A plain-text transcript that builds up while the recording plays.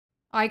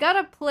I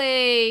gotta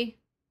play...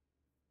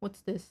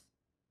 What's this?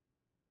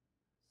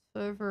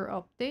 Server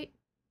update?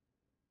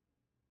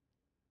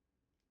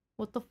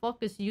 What the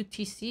fuck is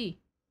UTC?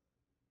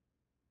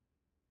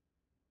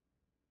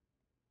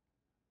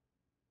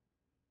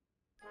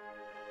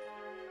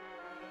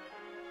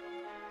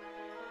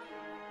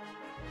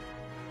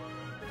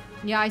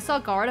 Yeah, I saw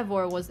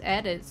Gardevoir was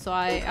added, so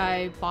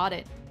I bought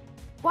it.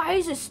 Why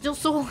is it still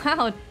so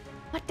loud?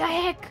 What the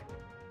heck?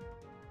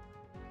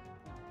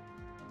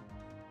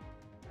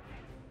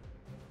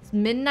 It's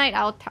midnight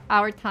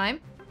our time.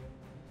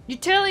 You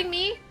telling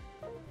me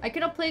I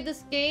cannot play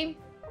this game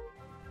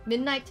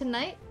midnight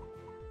tonight?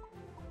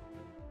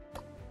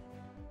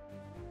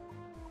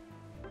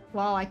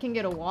 Wow, I can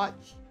get a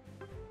watch.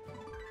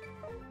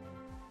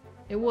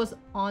 It was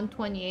on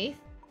 28th.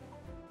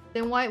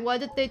 Then why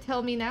did they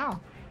tell me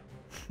now?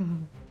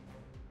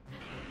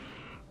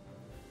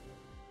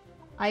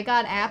 I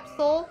got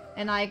Absol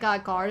and I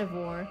got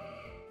Gardevoir.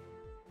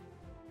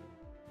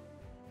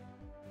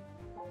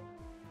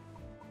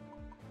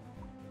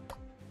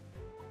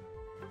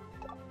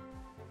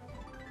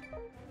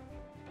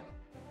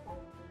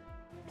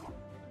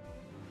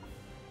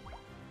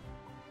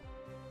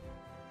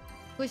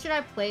 Who should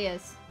I play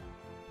as?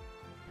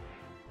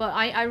 But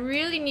I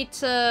really need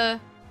to...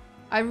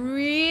 I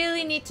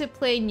really need to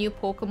play new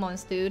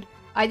Pokemons, dude.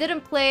 I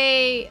didn't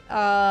play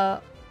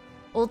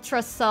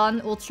Ultra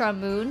Sun, Ultra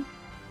Moon.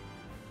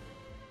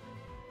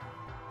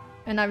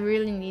 And I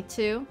really need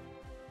to.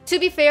 To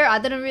be fair, I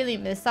didn't really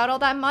miss out all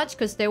that much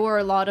because there were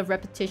a lot of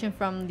repetition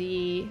from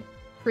the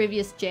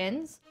previous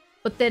gens.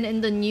 But then in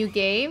the new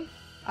game,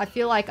 I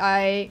feel like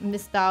I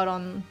missed out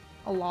on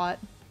a lot.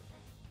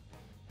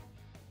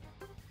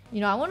 You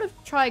know, I want to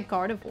try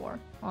Gardevoir,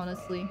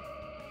 honestly.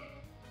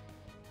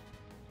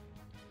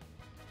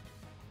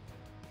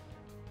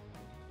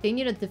 They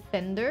need a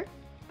defender?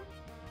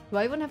 Do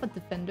I even have a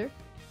defender?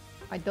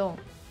 I don't.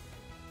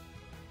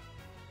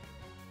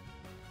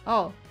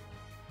 Oh.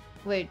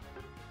 Wait.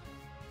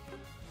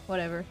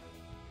 Whatever.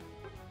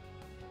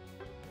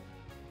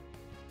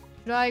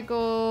 Should I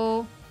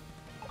go...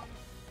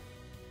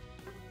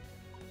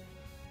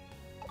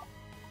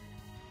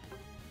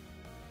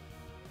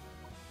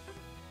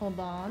 Hold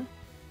on.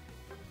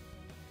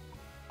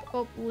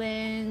 Scope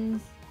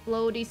Lens,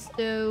 Floaty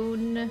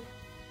Stone.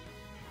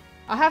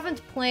 I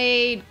haven't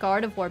played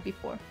Gardevoir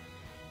before.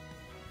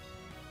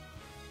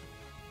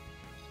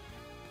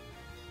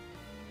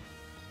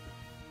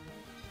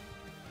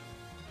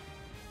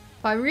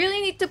 I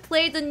really need to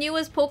play the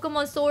newest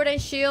Pokemon Sword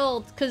and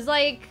Shield, cause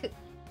like,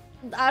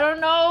 I don't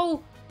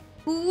know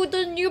who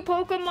the new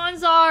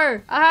Pokemons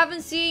are. I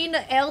haven't seen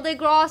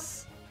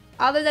Eldegoss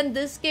other than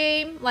this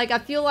game. Like, I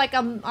feel like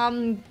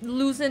I'm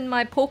losing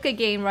my Poke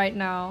game right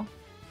now.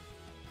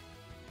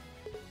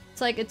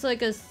 It's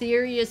like a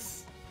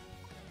serious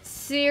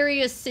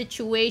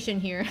situation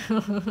here.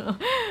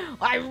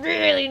 I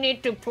really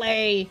need to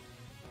play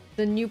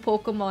the new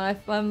Pokemon.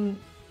 I'm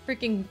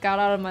freaking got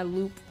out of my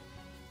loop.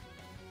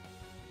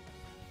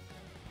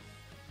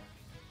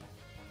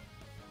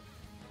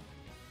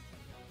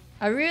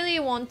 I really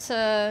want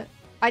to...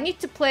 I need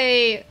to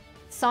play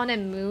Sun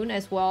and Moon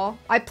as well.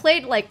 I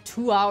played like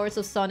 2 hours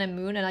of Sun and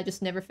Moon and I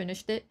just never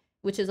finished it,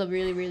 which is a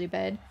really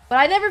bad. But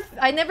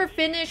I never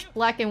finished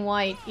Black and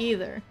White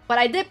either. But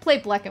I did play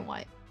Black and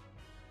White.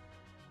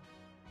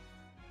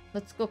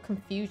 Let's go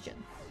Confusion.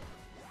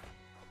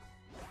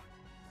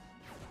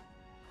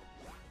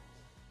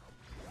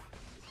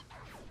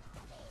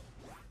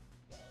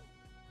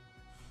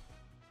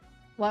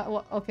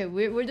 What? Okay,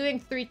 we're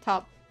doing three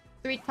top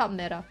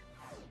meta.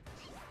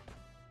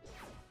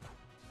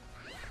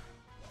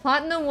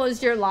 Platinum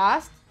was your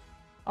last?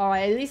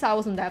 Alright, at least I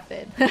wasn't that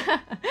bad.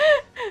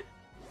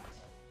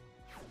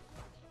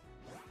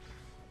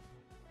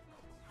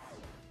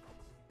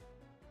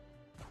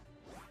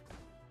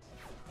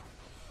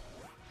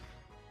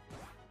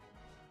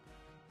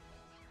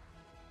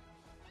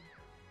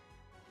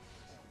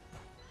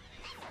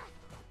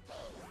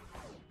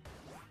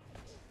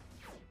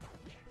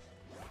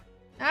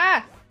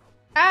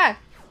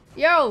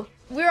 Yo,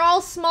 we're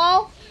all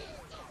small,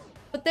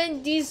 but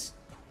then these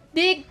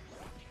big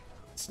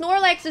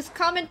Snorlax is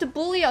coming to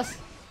bully us.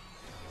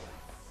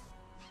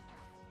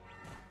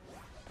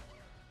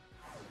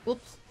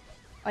 Whoops.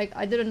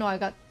 I didn't know I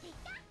got...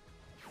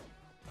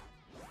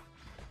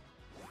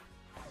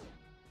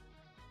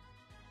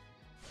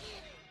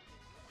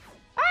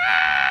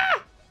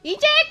 Ah!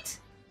 Eject!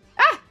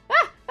 Ah!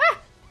 Ah! Ah!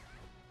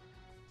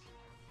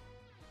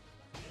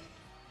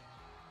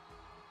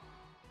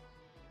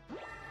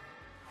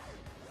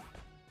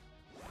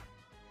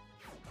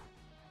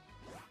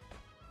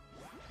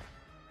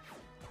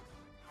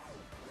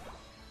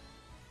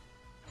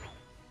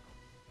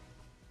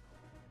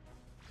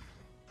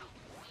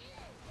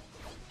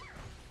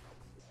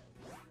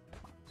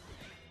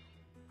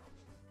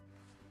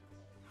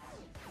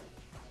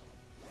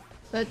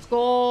 Let's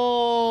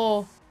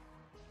go!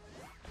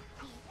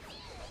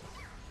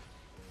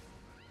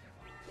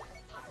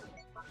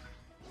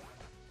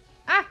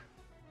 Ah!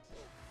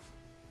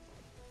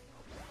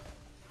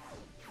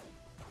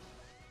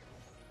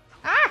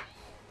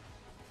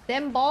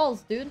 Them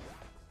balls, dude.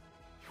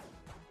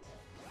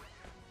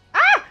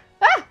 Ah!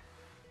 Ah!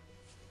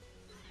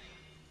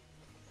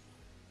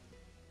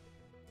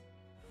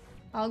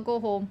 I'll go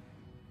home.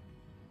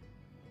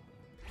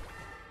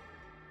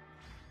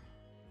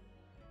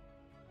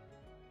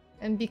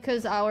 And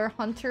because our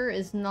hunter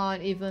is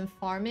not even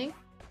farming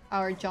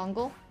our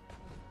jungle,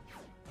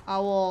 I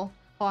will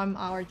farm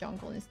our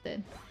jungle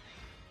instead.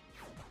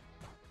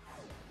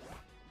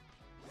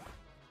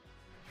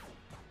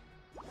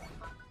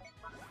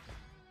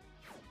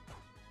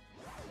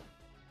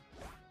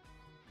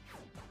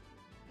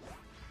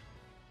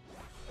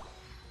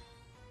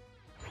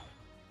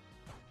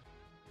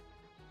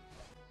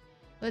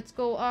 Let's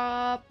go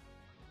up.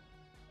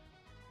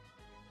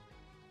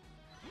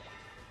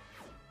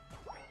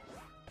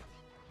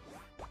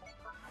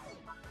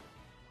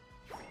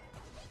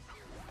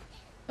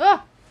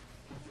 Ah!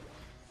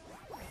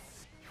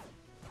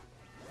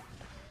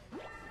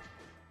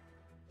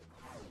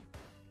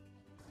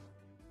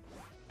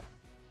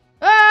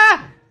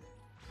 Ah!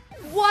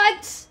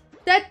 What?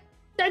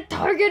 That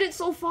targeted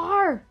so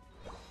far.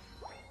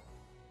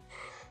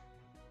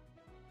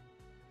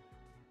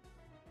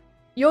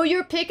 Yo,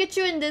 you're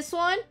Pikachu in this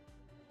one?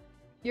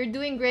 You're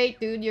doing great,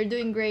 dude. You're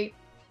doing great.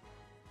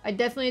 I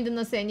definitely did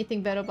not say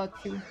anything bad about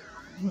you.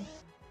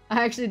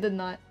 I actually did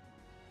not.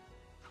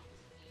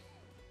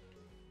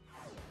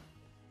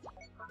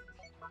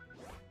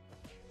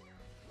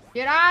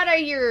 Get out of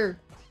here!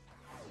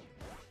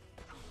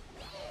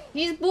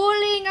 He's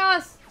bullying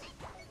us!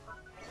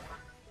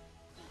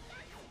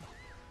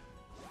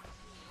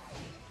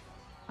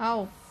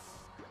 Ow.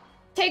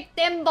 Take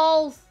them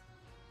balls!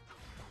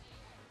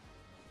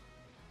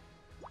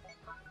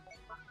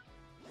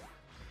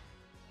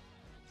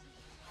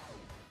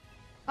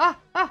 Ah!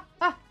 Ah!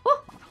 Ah!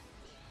 Oh!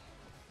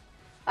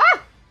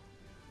 Ah!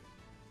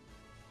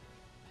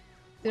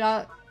 Dude,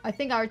 I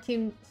think our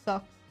team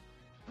sucks.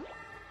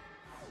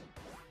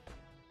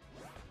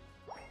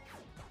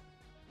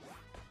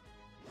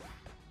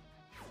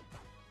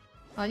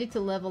 I need to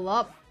level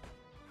up.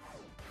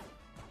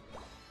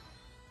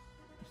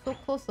 I'm so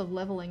close of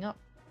leveling up.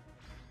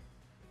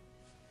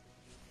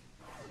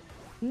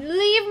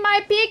 Leave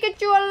my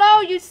Pikachu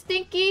alone, you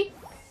stinky!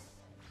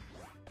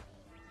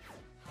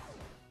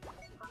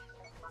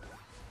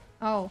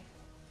 Oh.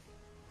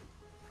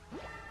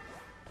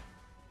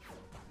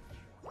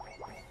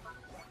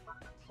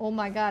 Oh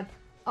my god.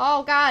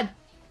 Oh god!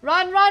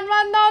 Run, run,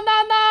 run! No,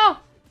 no, no!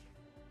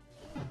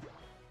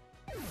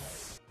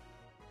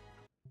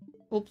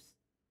 Oops.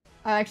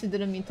 I actually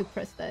didn't mean to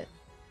press that.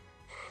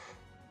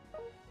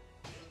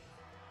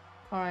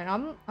 Alright,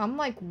 I'm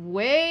like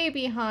way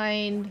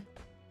behind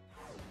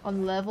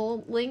on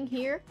leveling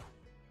here.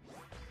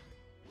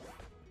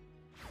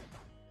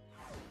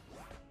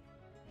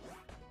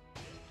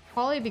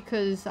 Probably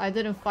because I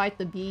didn't fight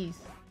the bees.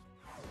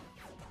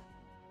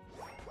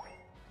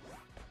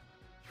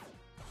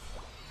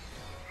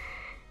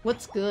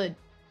 What's good?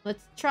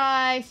 Let's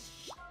try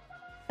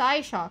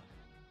Psyshock.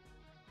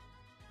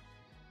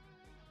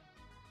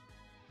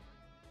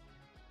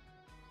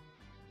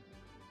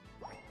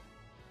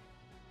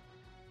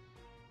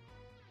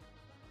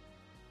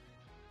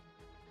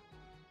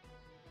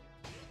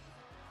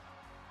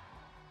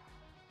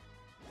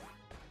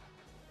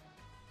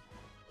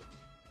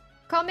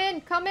 Come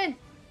in, come in.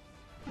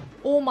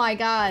 Oh my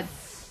god.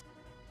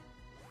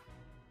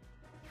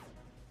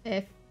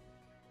 F.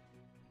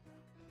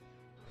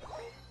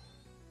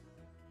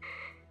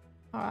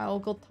 Alright, I'll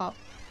go top.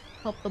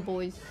 Help the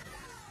boys.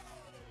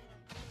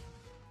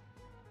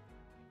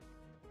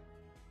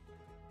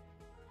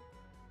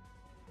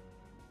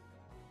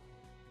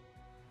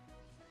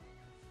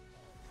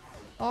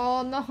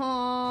 Oh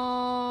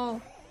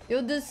no.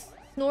 Yo, this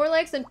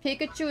Snorlax and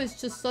Pikachu is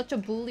just such a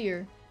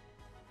bullier.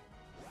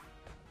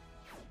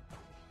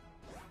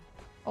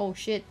 Oh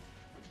shit.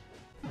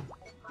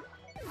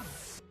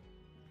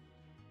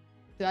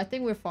 Dude, I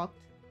think we're fucked.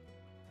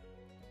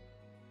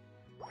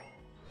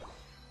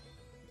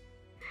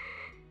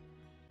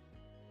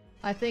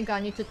 I think I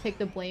need to take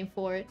the blame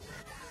for it.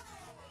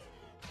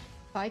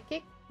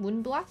 Psychic?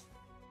 Moonblast?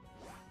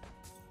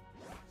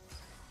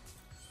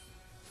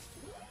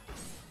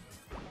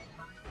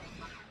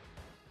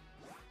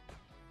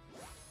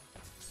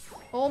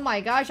 Oh my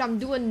gosh, I'm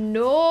doing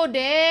no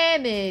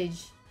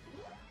damage!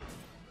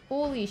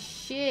 Holy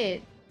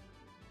shit.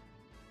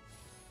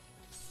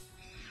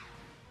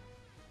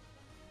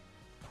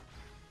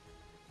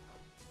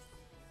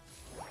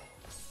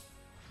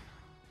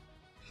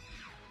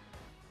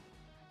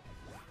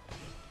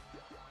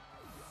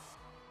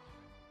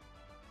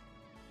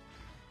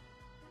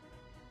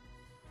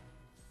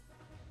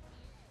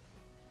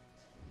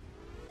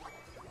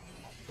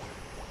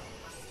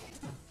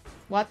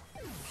 What?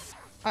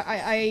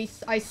 I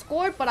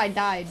scored, but I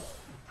died.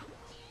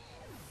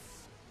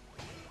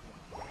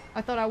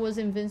 I thought I was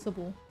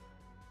invincible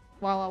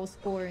while I was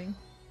scoring.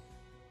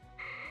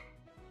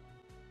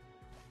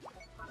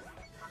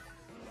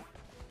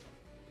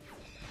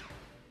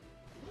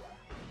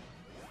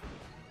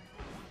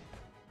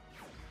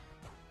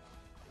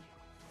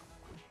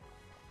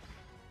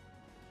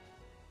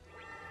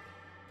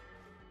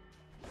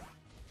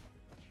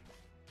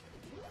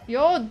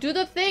 Yo, do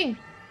the thing!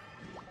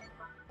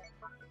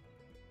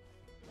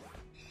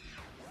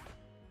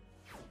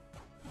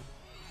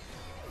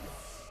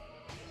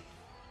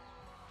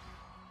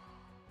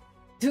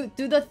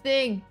 Do the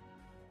thing!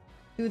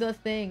 Do the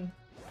thing.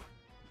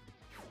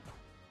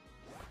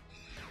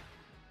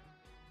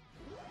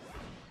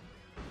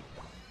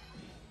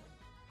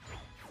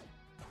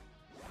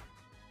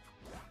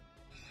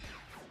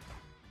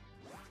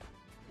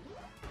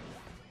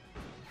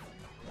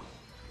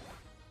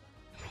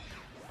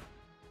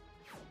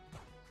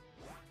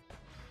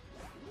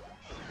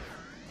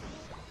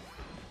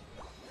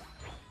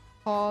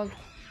 Hog.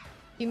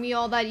 Give me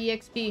all that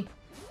EXP.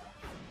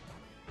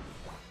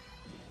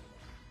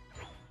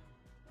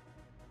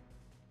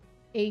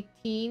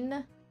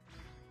 $18.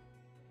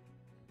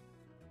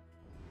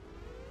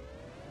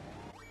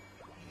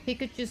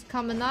 Pikachu's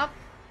coming up.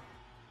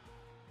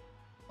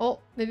 Oh,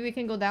 maybe we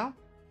can go down.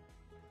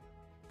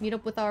 Meet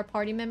up with our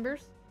party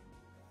members.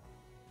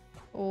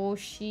 Oh,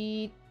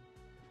 shit.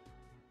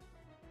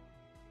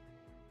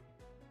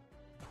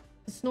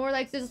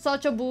 Snorlax is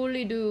such a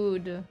bully,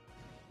 dude.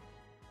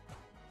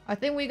 I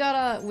think we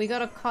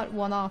gotta cut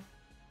one off.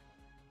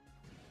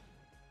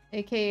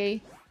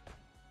 AKA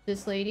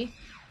this lady.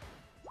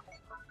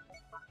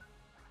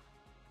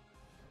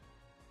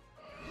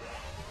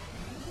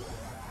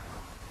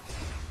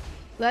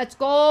 Let's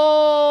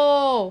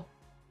go!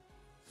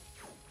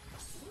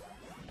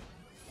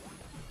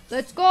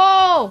 Let's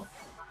go!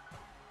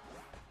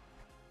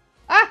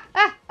 Ah!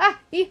 Ah! Ah!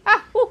 Ee,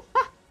 ah! Ooh,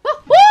 ah!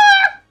 Ah!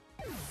 Ah!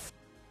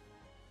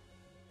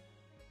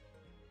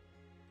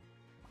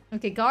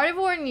 Okay,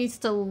 Gardevoir needs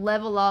to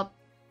level up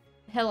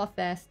hella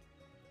fast.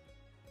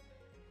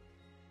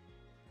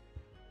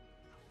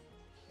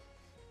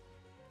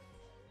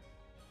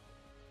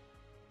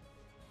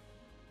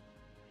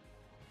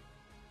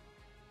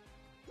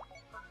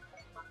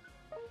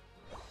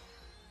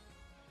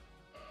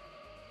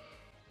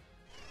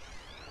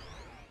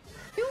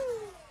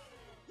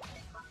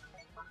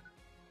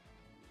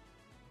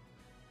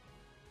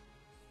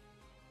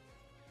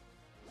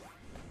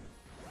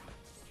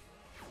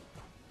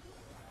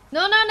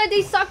 No, no, no,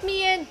 they sucked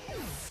me in!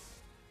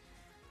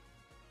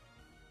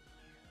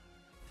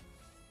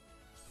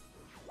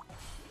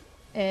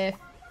 F.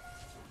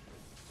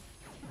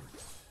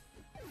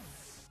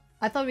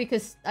 I thought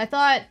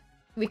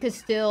we could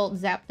still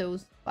zap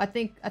those. I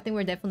think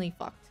we're definitely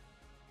fucked.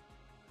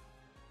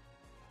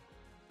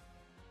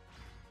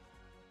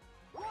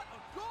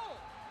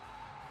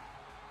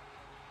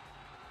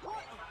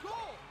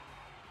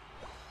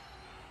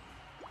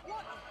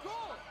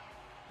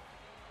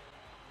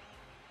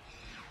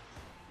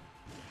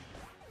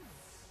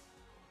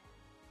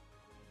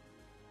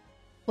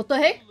 What the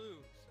heck?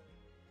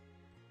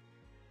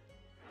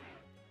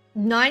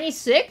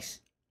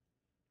 96?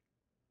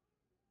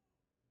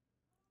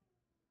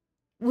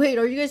 Wait,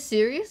 are you guys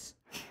serious?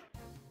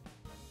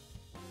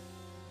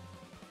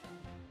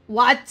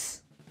 What?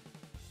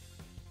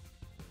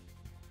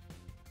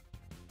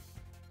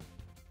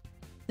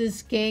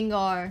 This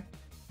Gengar.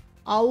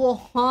 I will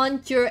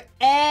hunt your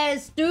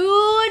ass,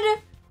 dude!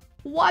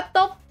 What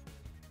the f—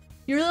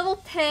 You're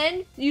level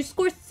 10, you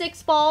scored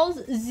 6 balls,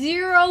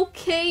 0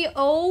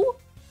 KO?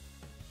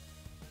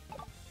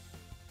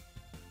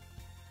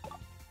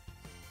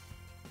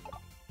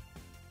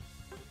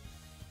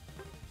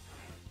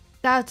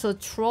 That's a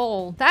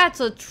troll.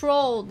 That's a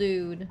troll,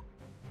 dude.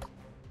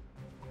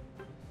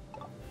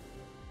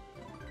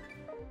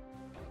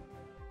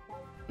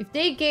 If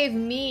they gave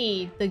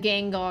me the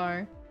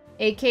Gengar,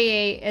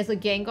 aka as a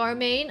Gengar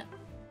main,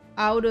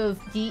 I would have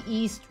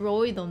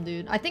destroyed them,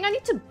 dude. I think I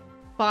need to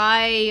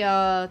buy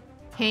a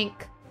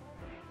tank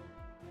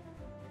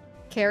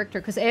character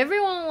because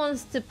everyone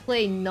wants to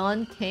play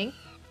non-tank.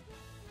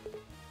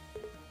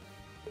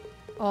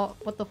 Oh,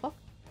 what the fuck?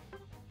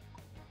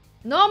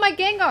 No, my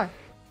Gengar!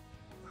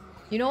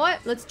 You know what?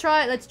 Let's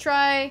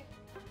try.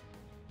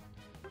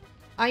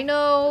 I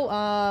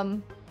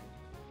know,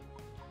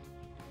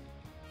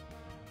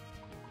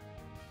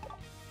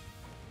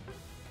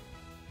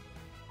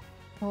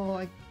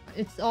 oh,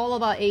 it's all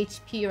about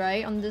HP,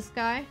 right? On this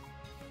guy?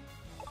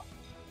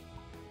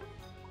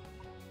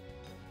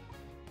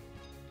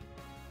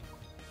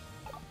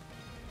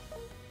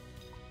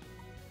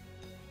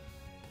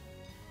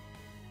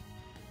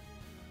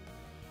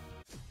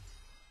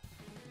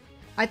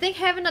 I think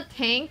having a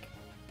tank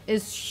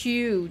is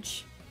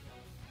huge.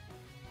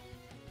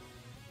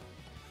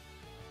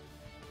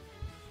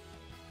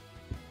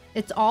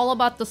 It's all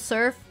about the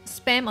surf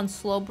spam on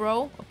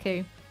Slowbro.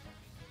 Okay.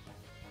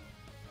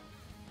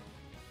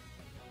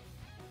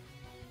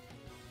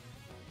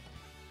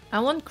 I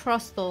want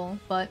Crustle,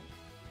 but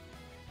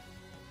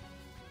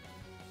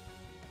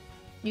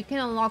you can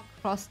unlock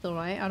Crustle,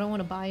 right? I don't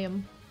want to buy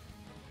him.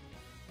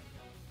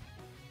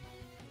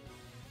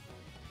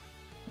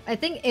 I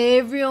think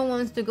everyone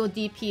wants to go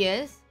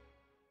DPS.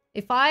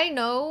 If I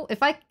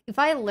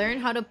learn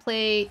how to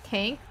play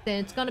tank,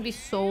 then it's gonna be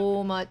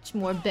so much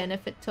more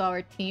benefit to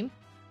our team.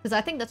 Because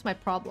I think that's my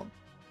problem.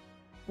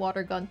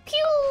 Water gun.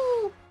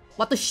 Pew!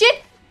 What the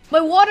shit? My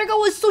water gun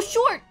was so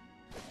short!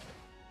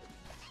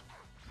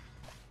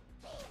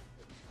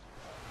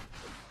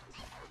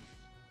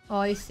 Oh,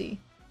 I see.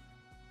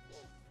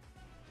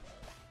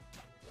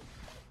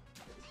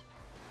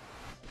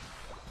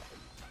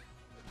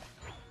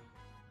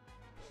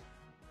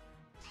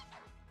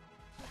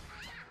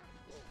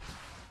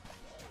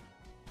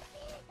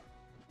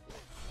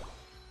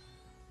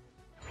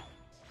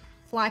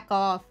 Slack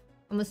off.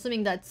 I'm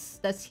assuming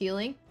that's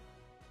healing.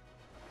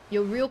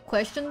 Your real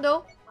question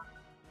though?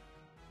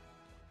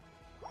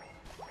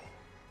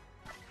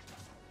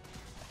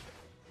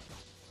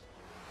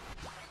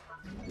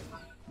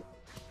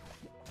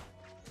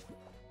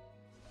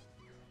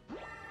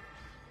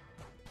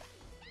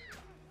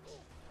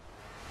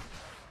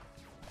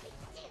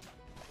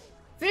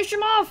 Finish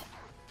him off!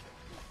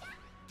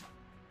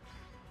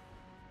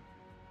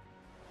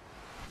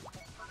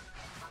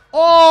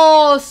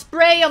 Oh,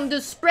 spray him,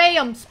 dude, spray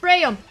him,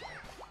 spray him.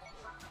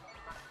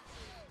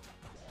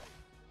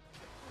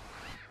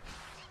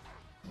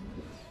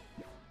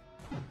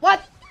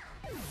 What?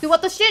 Dude,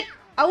 what the shit?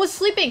 I was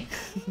sleeping.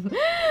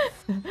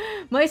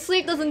 My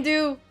sleep doesn't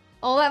do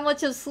all that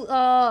much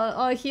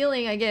of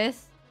healing, I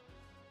guess.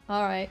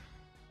 Alright.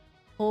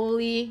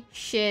 Holy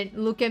shit,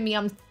 look at me,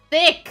 I'm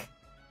thick!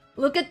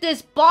 Look at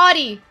this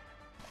body!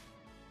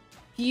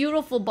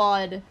 Beautiful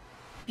bod.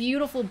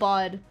 Beautiful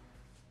bod.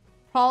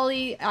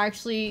 Probably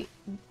actually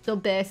the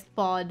best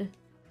bod.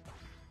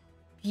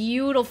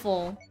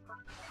 Beautiful.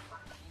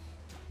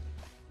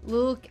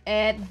 Look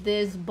at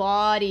this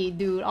body,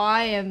 dude.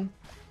 I am...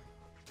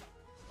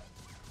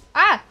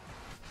 Ah!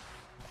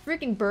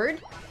 Freaking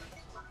bird.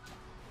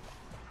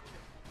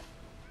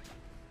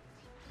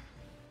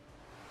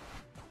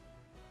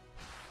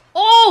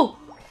 Oh!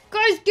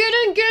 Guys, get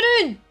in, get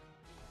in!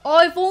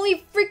 Oh, if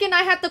only freaking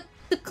I had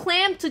the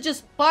clamp to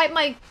just bite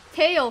my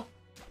tail.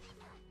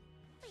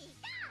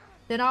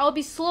 Then I'll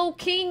be slow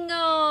king.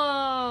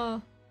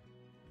 Oh,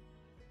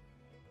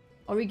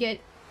 we get...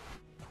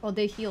 Oh,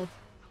 they healed.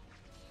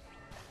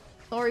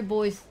 Sorry,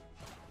 boys.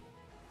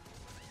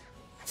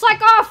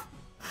 Slack off!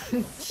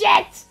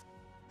 Shit!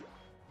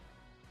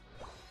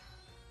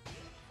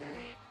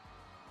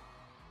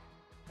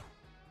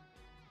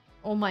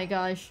 Oh my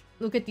gosh.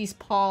 Look at these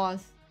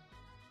paws.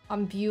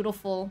 I'm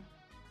beautiful.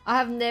 I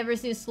have never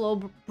seen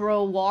slow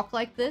bro walk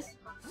like this.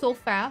 So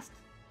fast.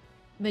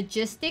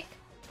 Majestic.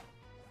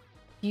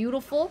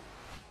 Beautiful.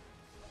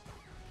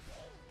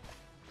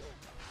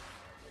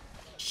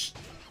 Shh.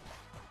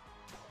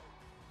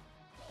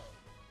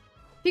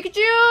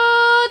 Pikachu!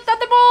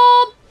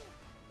 Thunderbolt!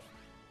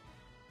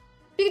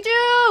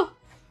 Pikachu!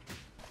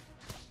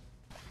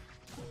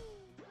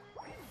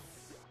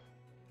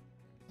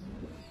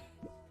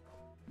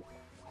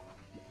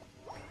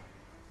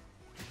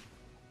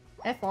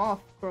 F off,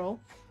 bro.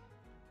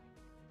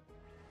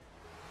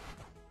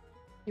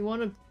 You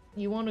wanna go?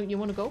 You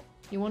wanna go?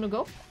 You wanna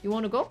go? You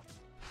wanna go?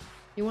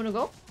 You wanna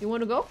go? You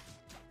wanna go?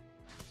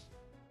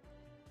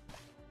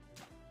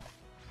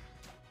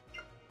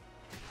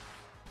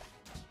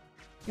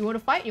 You wanna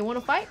fight? You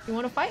wanna fight? You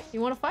wanna fight?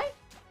 You wanna fight?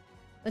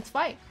 Let's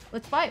fight.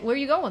 Let's fight. Where are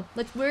you going?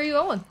 Where are you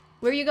going?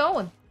 Where are you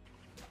going?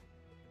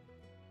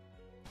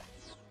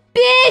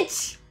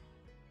 Bitch!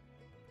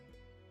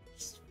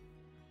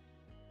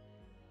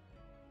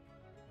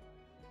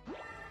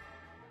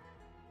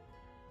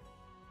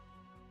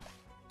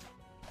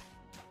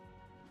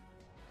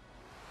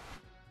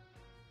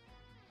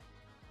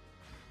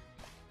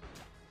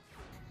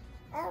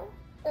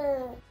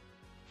 Oh,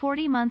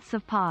 40 months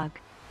of Pog.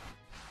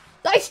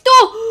 I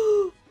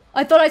stole!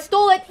 I thought I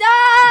stole it!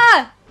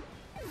 Ah!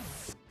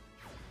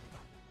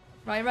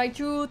 Right,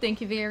 true.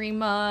 Thank you very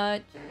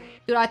much.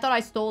 Dude, I thought I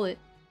stole it.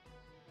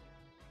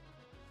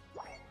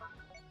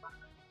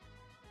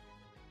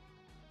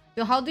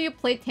 Dude, how do you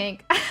play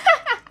tank?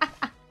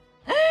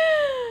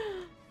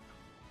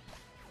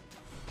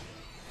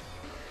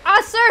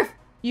 Ah, Surf!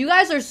 You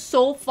guys are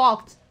so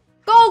fucked.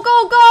 Go,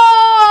 go,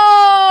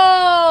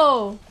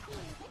 go!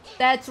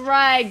 That's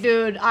right,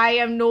 dude. I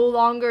am no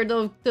longer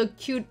the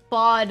cute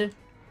bod.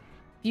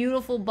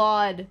 Beautiful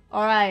bod.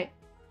 Alright.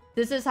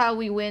 This is how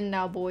we win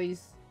now,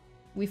 boys.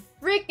 We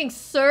freaking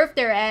surf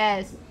their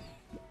ass.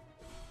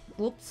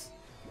 Whoops.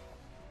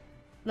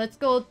 Let's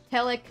go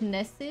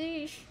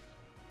telekinesis.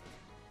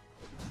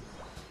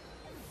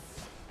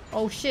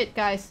 Oh shit,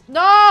 guys.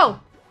 No!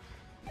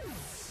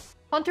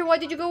 Hunter, why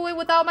did you go away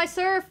without my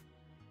surf?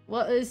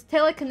 What is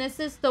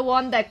telekinesis the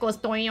one that goes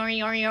doing?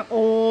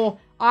 Oh,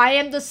 I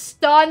am the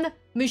stun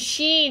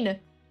machine.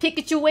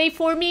 Pikachu, wait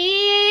for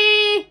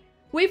me.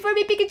 Wait for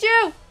me,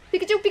 Pikachu.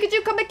 Pikachu,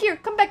 Pikachu, come back here.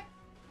 Come back.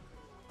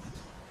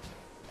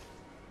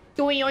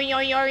 Doing yo.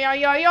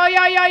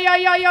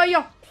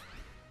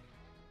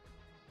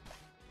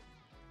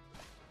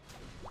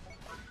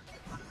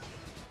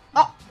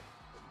 Oh.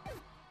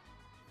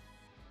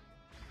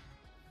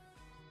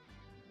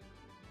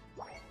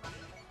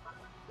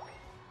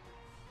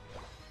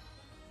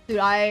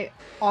 Dude,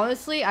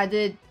 honestly, I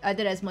did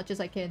as much as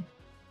I can.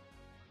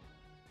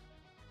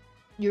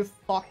 You're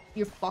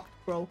fucked,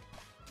 bro.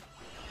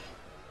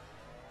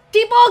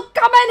 People,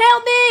 come and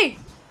help me!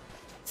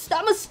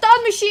 I'm a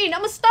stun machine!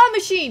 I'm a stun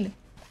machine!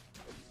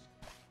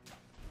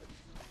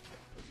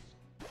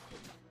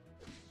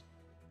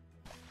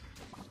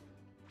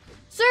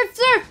 Surf!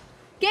 Surf!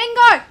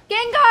 Gengar!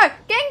 Gengar!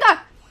 Gengar!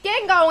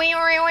 Gengar!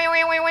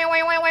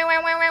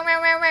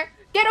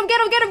 Get him!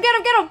 Get him! Get him! Get him!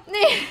 Get him!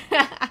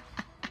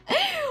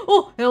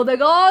 Oh!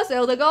 Eldegoss!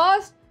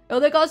 Eldegoss!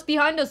 Eldegoss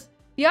behind us!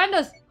 Behind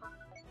us!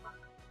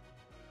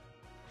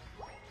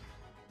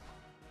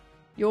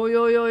 Yo,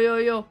 yo, yo, yo,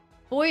 yo.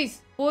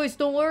 Boys! Boys,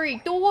 don't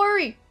worry! Don't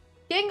worry!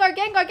 Gengar!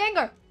 Gengar!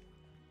 Gengar!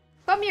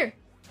 Come here!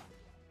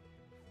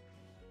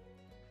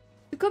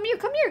 Come here!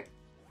 Come here!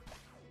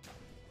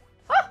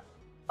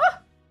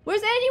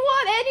 Where's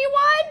anyone?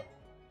 Anyone?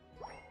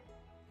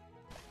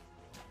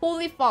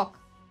 Holy fuck.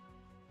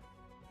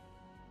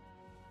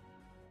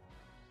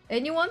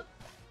 Anyone?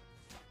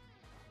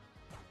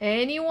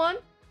 Anyone?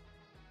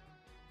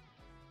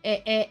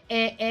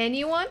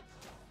 Anyone?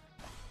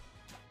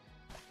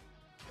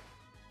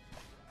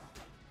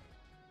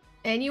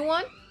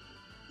 Anyone?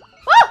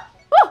 Ah!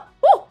 Oh!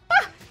 Oh!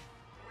 Ah!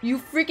 You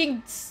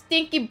freaking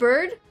stinky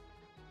bird.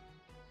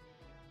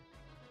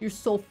 You're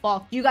so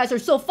fucked. You guys are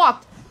so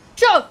fucked.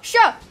 Show!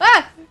 Show!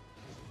 Ah!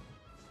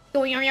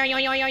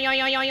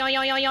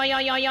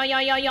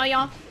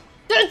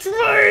 That's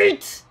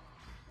right!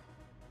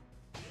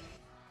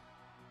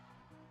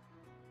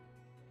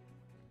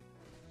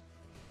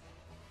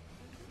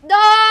 No!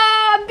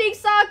 I'm being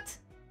sucked!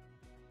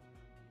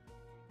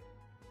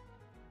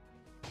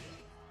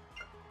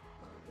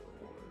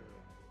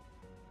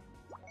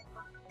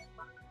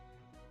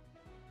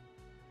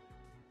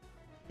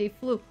 They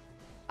flew.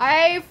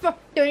 Wait, hold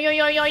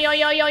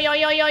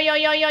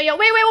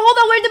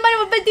on, where's the money?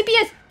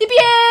 DPS!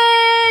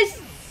 DPS!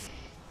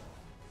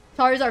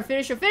 Charizard,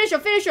 finish him, finish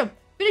him, finish him!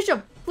 Finish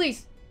him,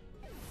 please.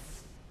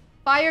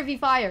 Fire v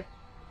fire.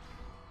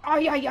 Oh,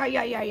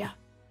 yeah.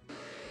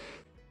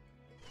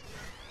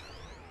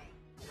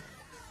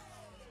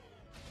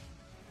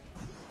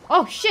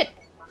 Oh, shit!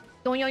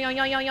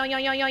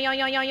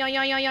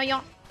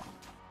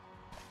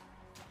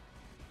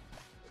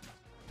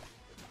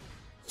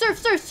 Surf,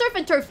 surf, surf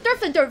and turf,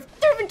 surf and turf,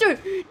 surf and turf!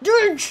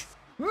 Dirge!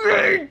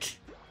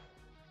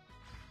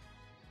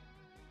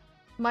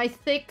 My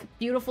thick,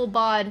 beautiful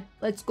bod.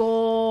 Let's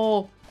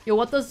go! Yo,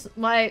 what does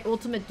my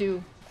ultimate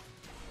do?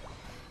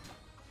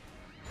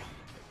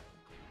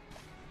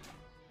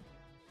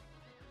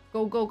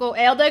 Go, go, go.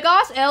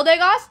 Eldegoss!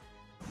 Eldegoss!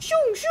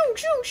 Shoo, shoo,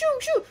 shoo, shoo,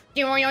 shoo!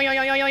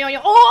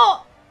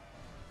 Oh!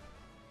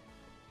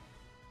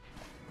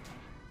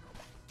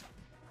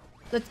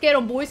 Let's get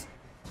him, boys!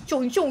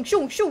 Shoo, shoo,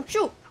 shoo, shoo,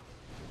 shoo!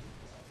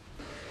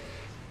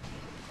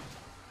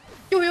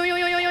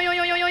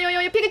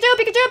 Pikachu,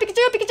 Pikachu,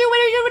 Pikachu, Pikachu,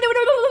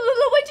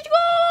 where did you go?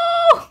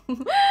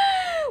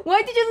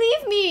 Why did you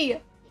leave me?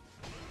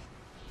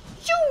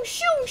 Shoo,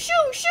 shoo,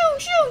 shoo, shoo,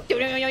 shoo!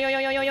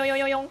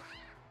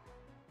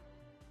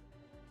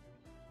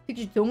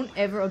 Pikachu, don't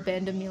ever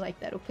abandon me like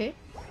that, okay?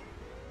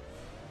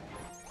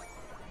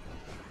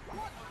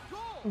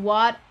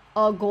 What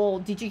a goal.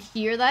 Did you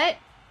hear that?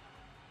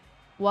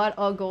 What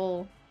a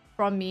goal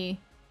from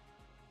me.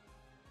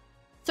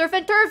 Surf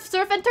and turf,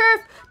 surf and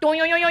turf. And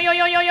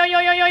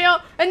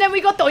then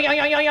we go. Yeah,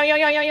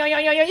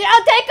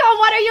 take off.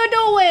 What are you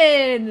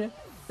doing?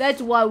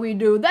 That's what we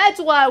do. That's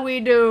what we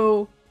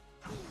do.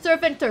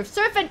 Surf and turf,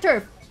 surf and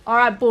turf. All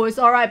right, boys.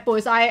 All right,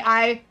 boys.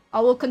 I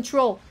will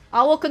control.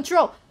 I will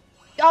control.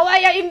 Oh,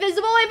 yeah,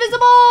 invisible,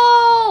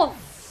 invisible.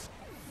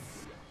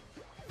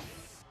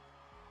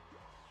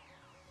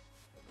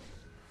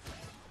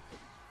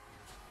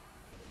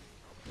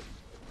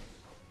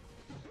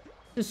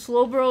 The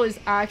Slowbro is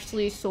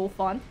actually so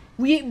fun.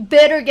 We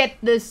better get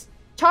this.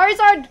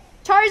 Charizard!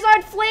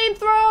 Charizard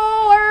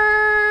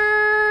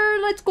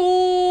flamethrower! Let's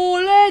go!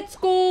 Let's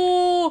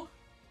go!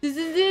 This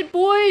is it,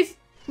 boys!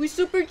 We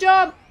super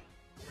jump!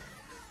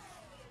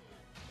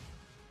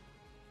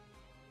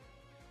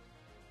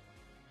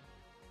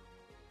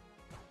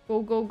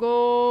 Go, go,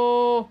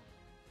 go!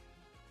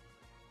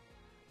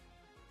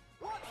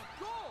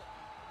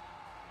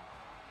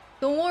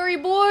 Don't worry,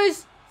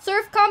 boys!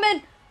 Surf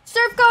coming!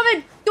 Surf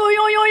coming! Yo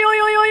yo yo yo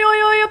yo yo yo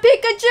yo yo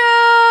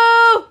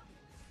Pikachu!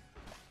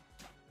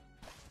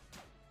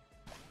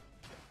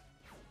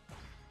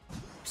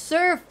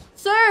 Surf!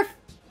 Surf!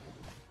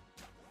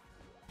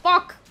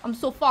 Fuck! I'm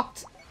so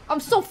fucked. I'm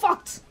so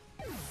fucked!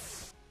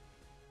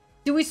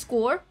 Did we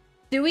score?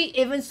 Did we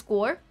even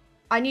score?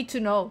 I need to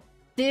know.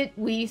 Did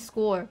we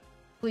score?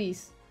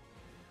 Please.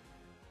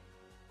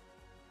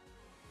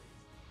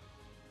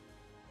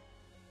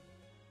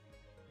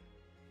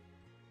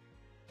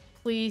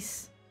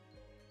 Please.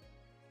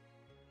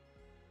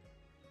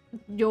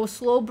 Yo,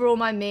 Slowbro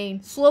my main.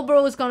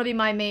 Slowbro is gonna be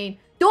my main.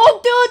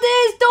 Don't do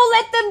this! Don't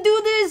let them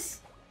do this!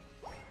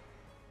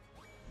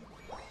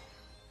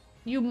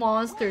 You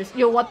monsters.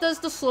 Yo, what does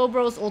the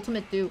Slowbro's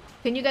ultimate do?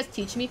 Can you guys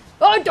teach me?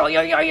 Oh,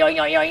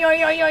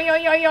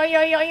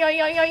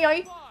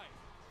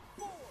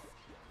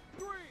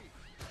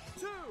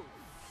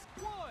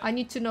 I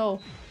need to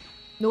know.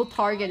 No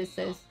target, it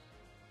says.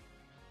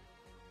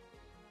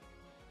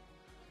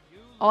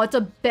 Oh, it's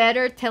a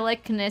better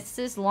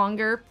telekinesis,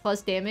 longer,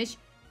 plus damage.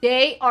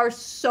 They are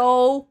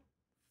so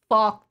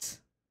fucked.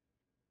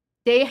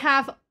 They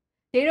don't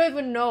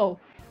even know.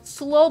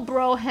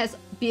 Slowbro has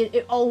been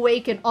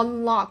awakened,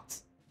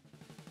 unlocked.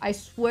 I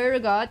swear to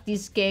God,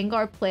 these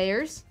Gengar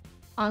players,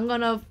 I'm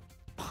gonna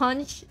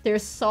punch their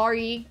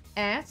sorry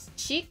ass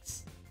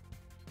cheeks.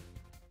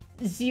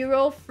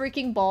 0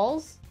 freaking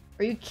balls.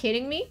 Are you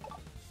kidding me?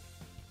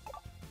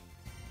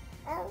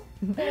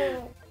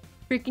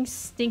 Freaking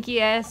stinky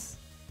ass.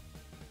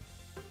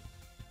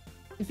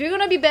 If you're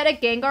gonna be bad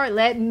at Gengar,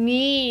 let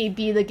me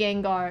be the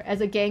Gengar. As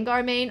a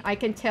Gengar main, I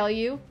can tell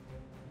you,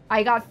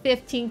 I got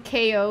 15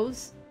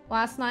 KOs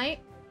last night.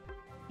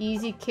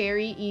 Easy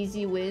carry,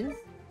 easy wins.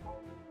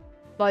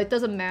 But it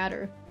doesn't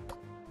matter.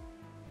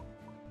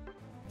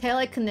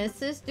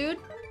 Telekinesis, dude.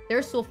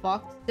 They're so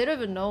fucked. They don't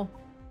even know.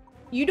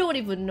 You don't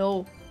even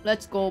know.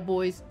 Let's go,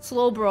 boys.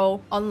 Slowbro,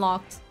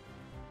 unlocked.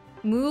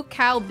 Moo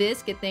Cow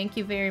Biscuit, thank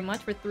you very much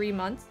for 3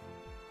 months.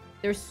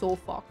 They're so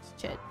fucked,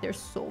 chat. They're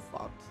so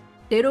fucked.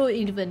 They don't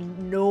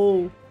even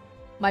know.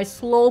 My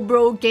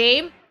Slowbro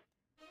game,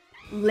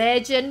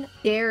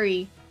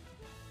 legendary.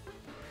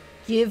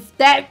 Give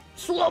that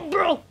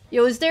Slowbro.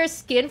 Yo, is there a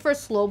skin for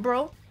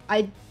Slowbro?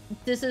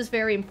 This is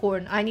very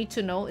important. I need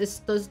to know.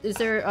 Is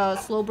there a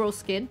Slowbro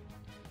skin?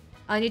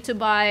 I need to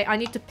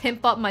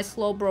pimp up my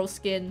Slowbro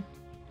skin.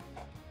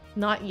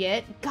 Not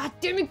yet. God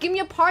damn it, give me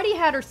a party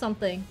hat or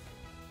something.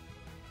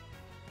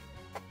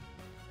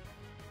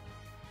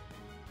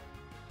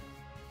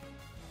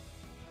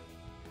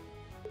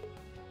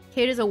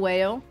 Kate is a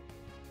whale.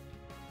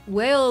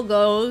 Whale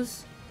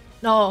goes...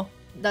 No,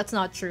 that's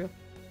not true.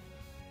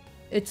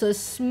 It's a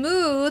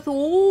smooth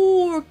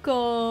orca.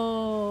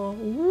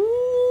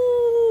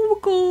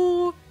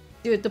 Orca.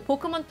 Dude, the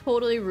Pokemon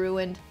totally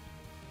ruined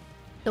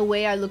the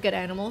way I look at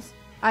animals.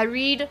 I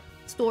read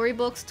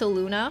storybooks to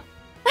Luna.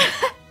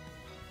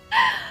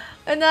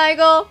 And then I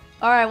go,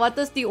 alright, what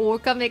does the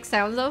orca make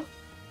sounds of?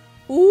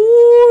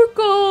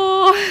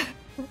 Orca!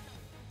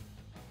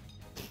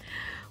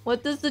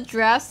 What does the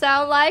giraffe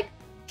sound like?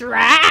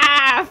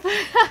 Giraffe!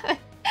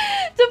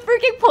 It's a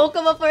freaking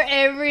Pokemon for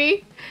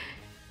every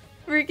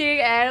freaking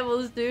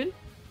animals, dude.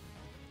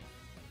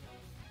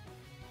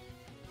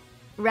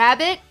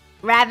 Rabbit?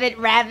 Rabbit,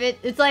 rabbit.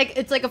 It's like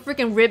a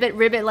freaking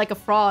ribbit like a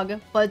frog.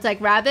 But it's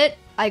like rabbit.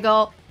 I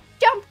go,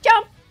 jump,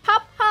 jump,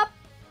 hop, hop.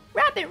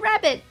 Rabbit,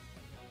 rabbit.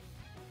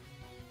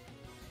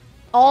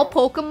 All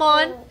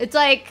Pokemon, it's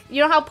like,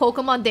 you know how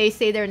Pokemon, they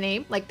say their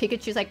name? Like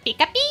Pikachu's like,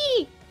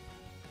 Pika-Pee!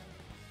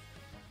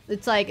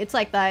 It's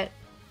like that.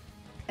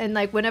 And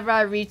like whenever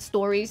I read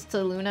stories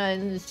to Luna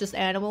and it's just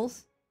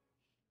animals.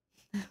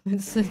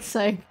 it's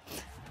like...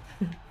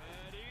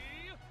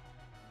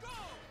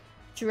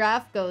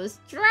 Giraffe goes,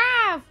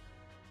 giraffe!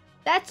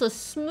 That's a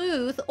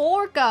smooth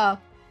orca!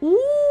 Orca!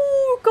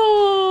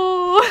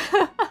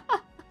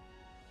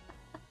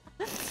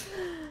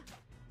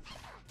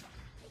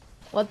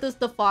 What does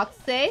the fox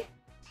say?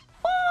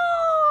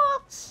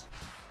 Fox!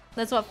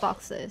 That's what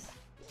fox says.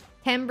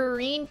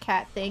 Tambourine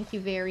cat, thank you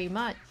very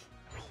much.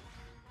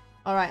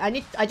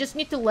 Alright, I just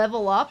need to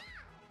level up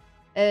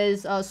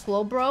as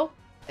Slowbro.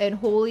 And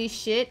holy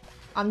shit,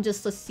 I'm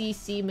just a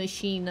CC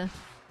machine.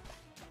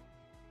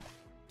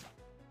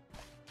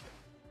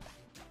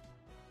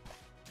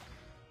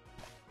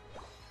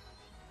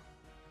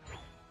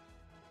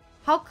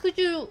 How could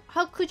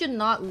you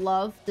not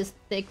love this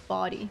thick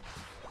body?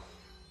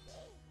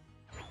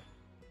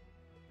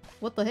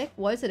 What the heck?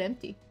 Why is it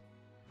empty?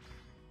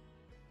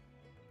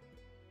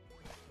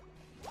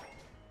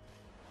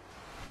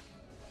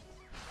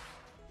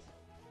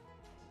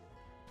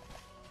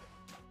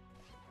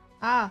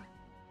 Ah.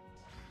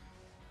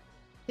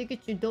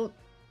 Pikachu, don't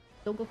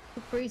go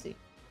too crazy.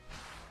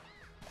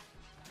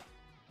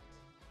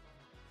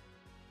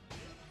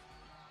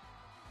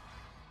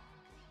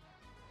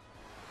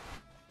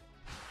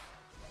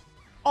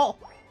 Oh!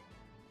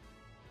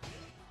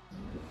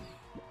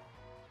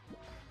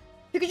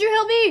 Pikachu,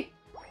 help me!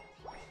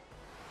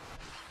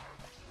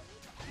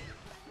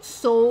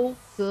 So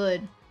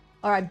good.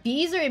 Alright,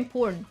 bees are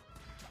important.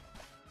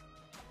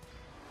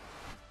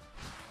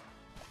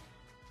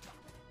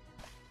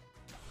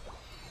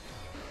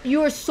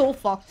 You are so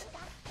fucked.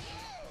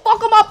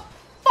 Fuck him up!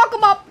 Fuck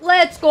him up!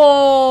 Let's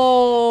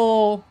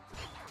go!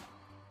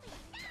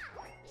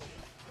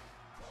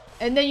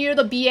 And then you're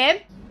the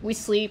BM? We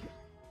sleep.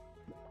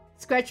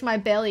 Scratch my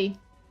belly.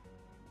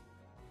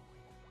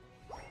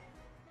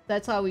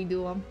 That's how we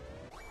do them.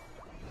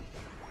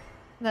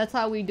 That's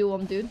how we do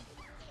them, dude.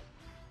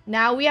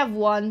 Now we have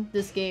won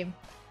this game.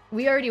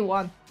 We already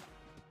won.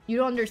 You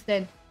don't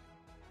understand.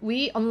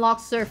 We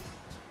unlocked Surf.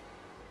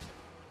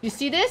 You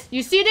see this?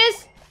 You see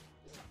this?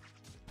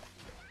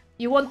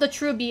 You want the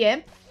true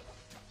BM?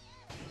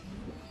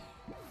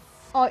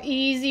 Oh,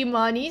 easy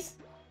monies.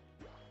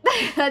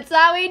 That's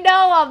how we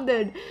know him,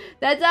 dude.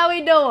 That's how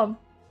we know him.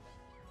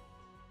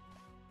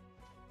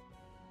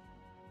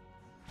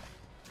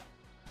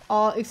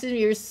 Oh, excuse me,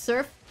 your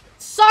Surf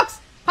sucks!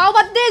 How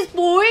about this,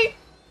 boy?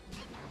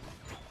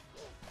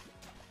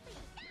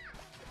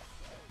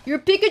 Your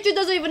Pikachu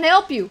doesn't even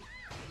help you.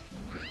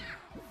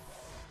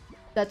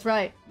 That's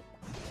right.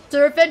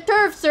 Surf and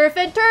turf! Surf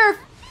and turf!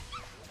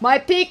 My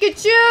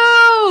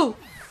Pikachu!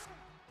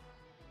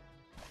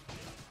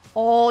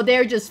 Oh,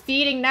 they're just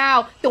feeding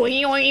now. Oh,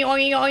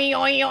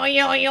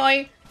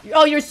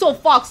 you're so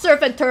fucked.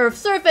 Surf and turf.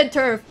 Surf and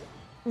turf.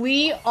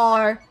 We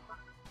are...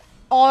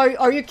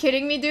 Are you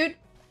kidding me, dude?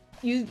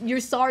 Your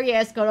sorry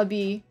ass gonna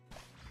be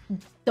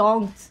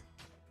dunked.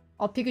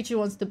 Oh, Pikachu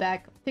wants to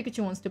back.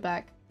 Pikachu wants to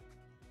back.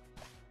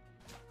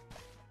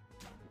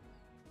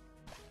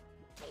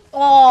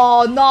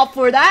 Oh, not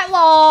for that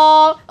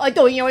long.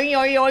 You're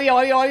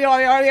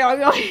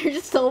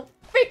just so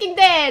freaking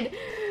dead.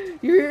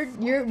 You're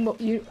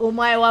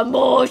omae wa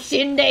mou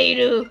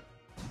shindeiru.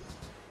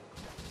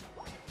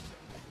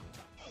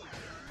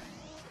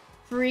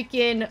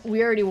 Freaking,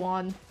 we already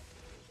won.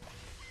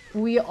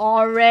 We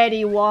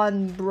already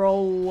won,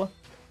 bro.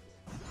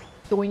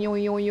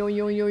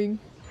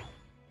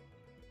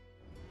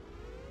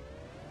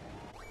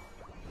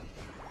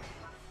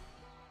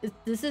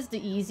 This is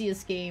the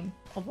easiest game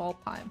of all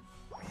time.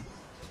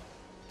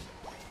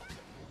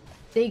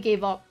 They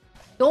gave up.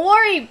 Don't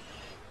worry!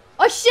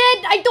 Oh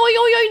shit! I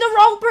doyoyoing the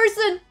wrong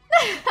person!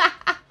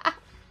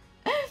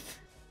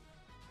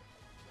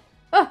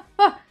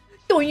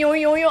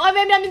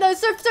 I'm the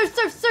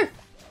surf!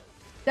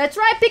 That's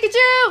right,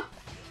 Pikachu!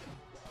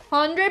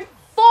 100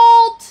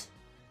 volt!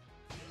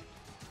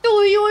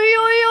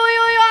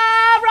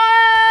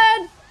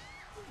 Run!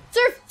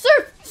 Surf!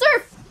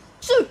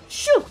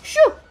 Shoot!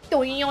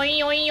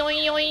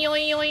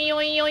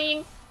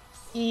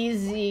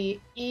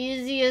 Easy.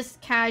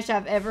 Easiest cash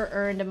I've ever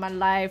earned in my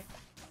life.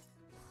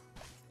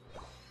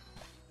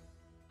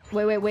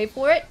 Wait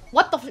for it.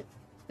 What the f-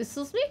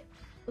 Excuse me?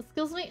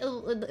 Excuse me?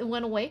 It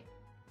went away.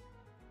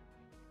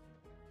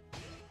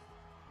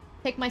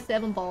 Take my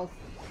 7 balls.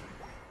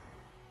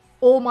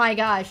 Oh my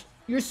gosh.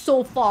 You're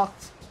so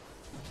fucked.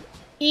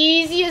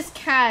 Easiest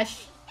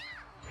cash.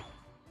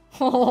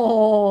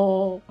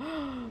 Oh.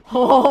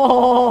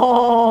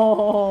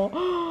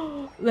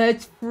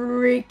 Let's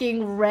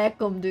freaking wreck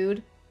him,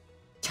 dude.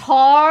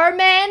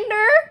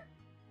 Charmander?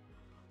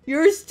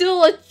 You're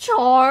still a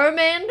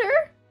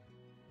Charmander?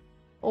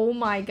 Oh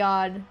my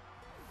god.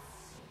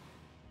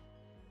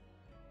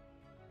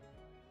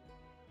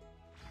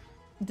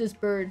 This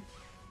bird.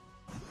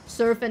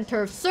 Surf and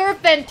turf.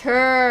 Surf and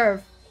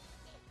turf!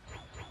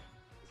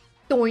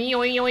 Oh, it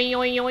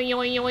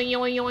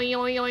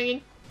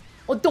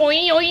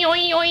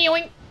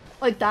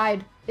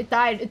died.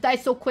 It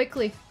died so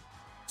quickly.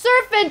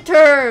 Surf and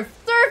turf!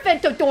 Surf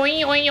and turf!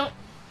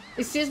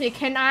 Excuse me,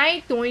 can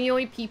I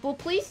people,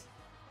 please?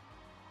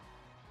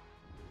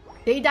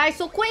 They die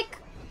so quick!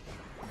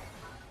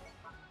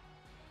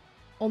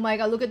 Oh my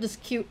god, look at this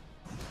cute.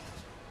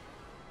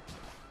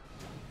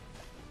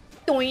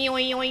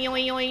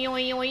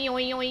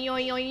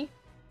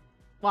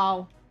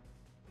 Wow.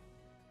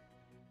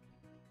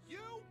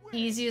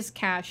 Easiest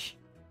cash.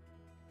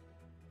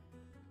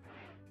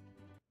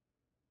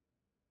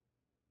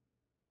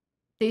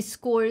 They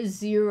score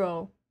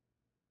 0.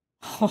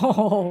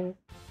 Oh.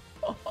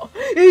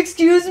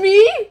 Excuse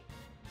me?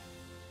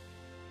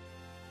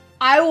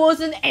 I was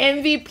an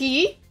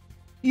MVP?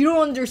 You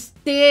don't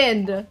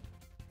understand.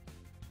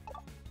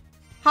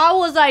 How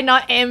was I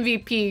not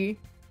MVP?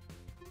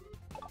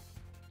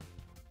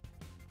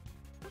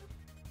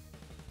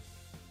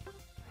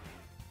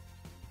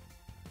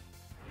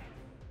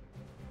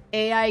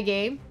 AI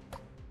game?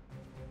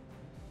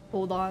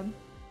 Hold on.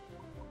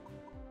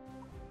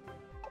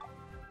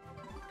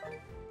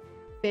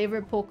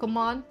 Favorite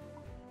Pokemon?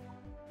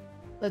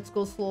 Let's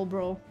go slow,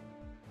 bro.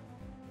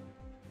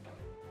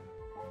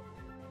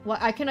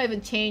 What? I cannot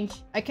even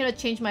change. I cannot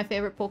change my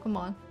favorite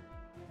Pokemon.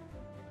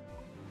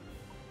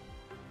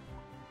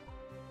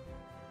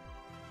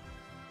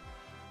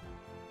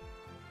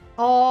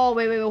 Oh,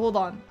 wait, hold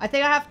on. I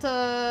think I have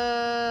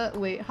to...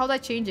 Wait, how do I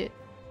change it?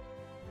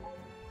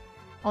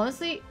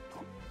 Honestly...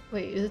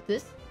 Wait, is it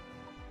this?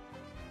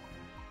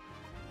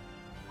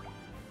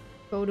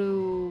 Go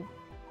to...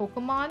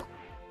 Pokemon?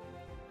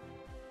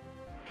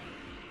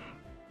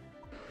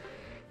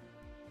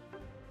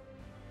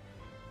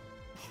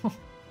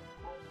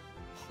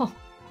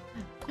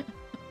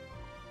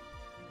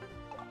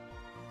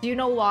 Do you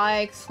know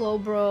why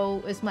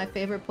Slowbro is my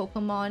favorite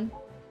Pokemon?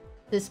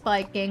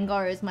 Despite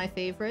Gengar is my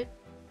favorite?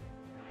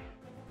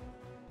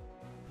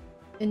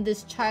 In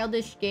this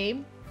childish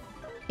game,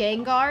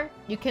 Gengar,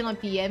 you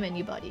cannot BM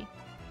anybody.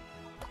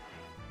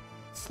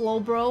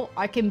 Slowbro,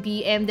 I can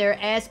BM their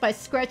ass by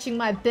scratching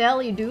my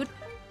belly, dude.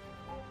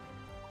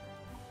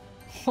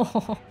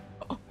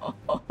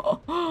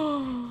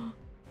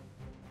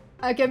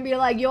 I can be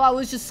like, yo, I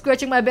was just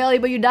scratching my belly,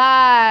 but you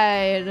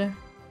died.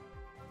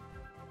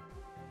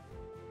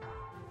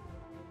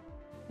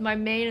 My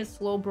main is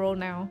Slowbro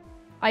now.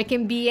 I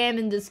can BM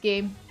in this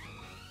game.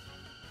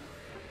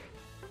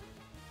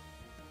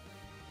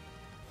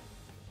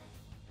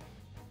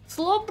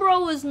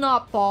 Slowbro is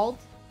not bald.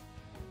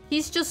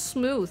 He's just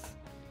smooth.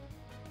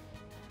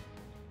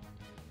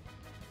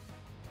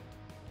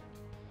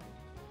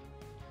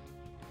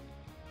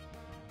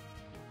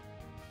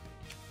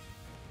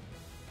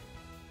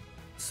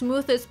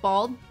 Smooth is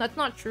bald? That's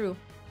not true.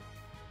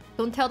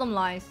 Don't tell them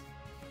lies.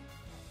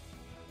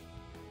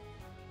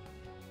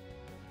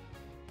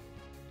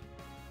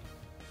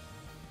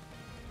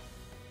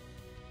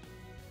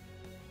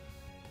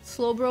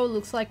 Slowbro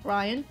looks like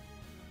Ryan.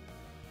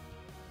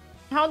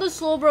 How does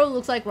Slowbro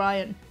looks like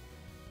Ryan?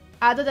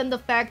 Other than the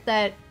fact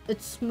that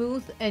it's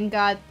smooth and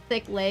got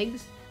thick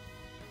legs.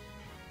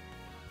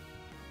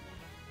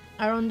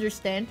 I don't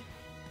understand.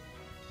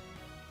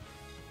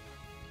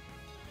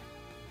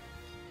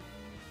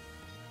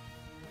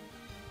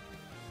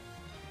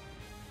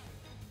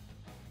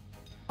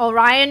 Oh,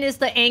 Ryan is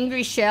the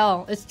angry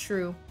shell. It's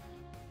true.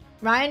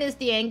 Ryan is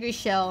the angry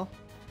shell.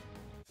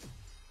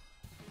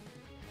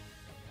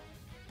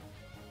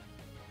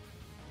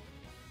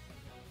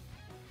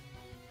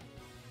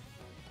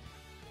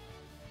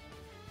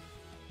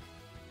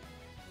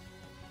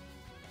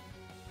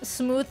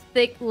 Smooth,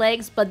 thick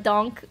legs,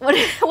 badonk.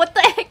 What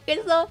the heck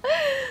is a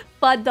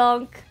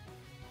badonk?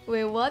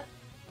 Wait, what?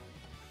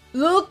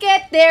 Look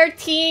at their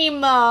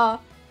team!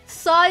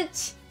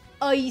 Such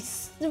a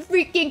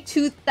freaking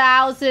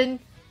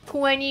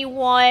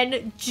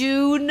 2021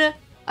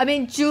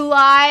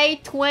 July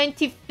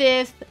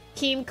 25th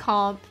team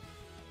comp.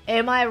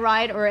 Am I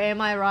right or am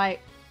I right?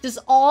 Just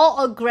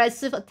all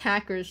aggressive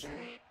attackers.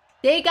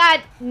 They got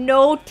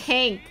no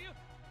tank.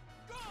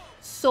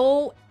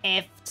 So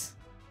effed.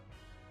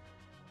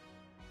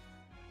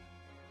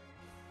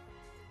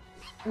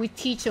 We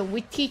teach them,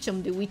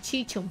 dude. We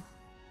teach them.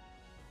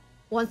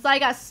 Once I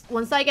get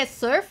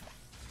surf,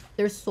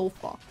 they're so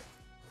fucked.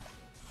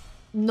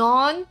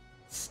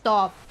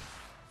 Non-stop.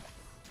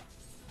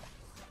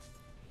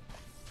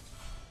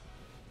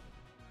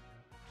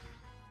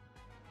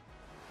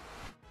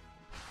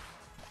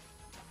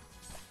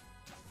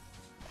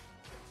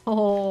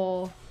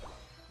 Oh.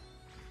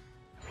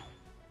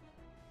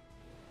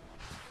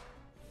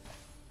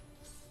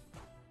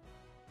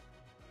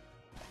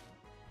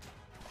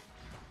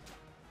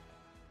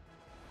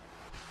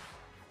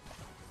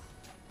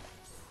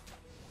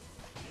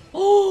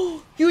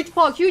 Oh, huge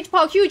pog, huge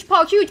pog, huge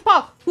pog, huge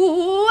pog.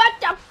 What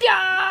the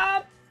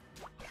fuck?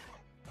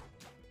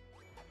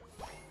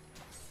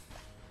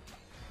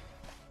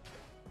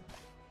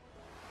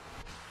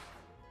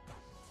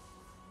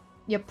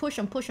 Yeah, push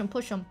him, push him,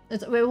 push him.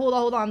 Wait,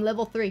 hold on, I'm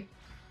level 3.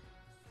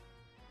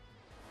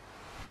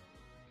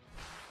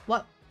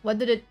 What? What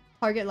did it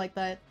target like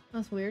that?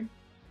 That's weird.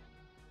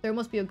 There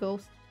must be a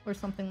ghost or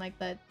something like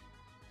that.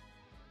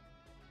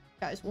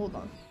 Guys, hold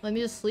on. Let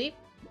me just sleep.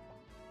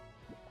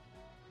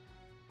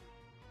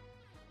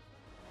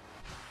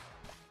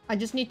 I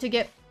just need to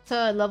get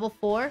to level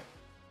 4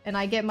 and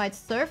I get my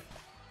surf.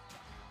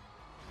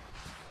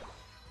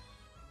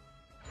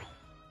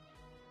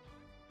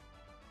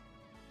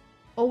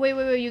 Oh wait,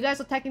 you guys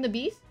attacking the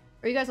beast?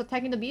 Are you guys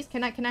attacking the beast?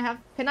 Can I have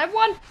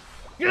one?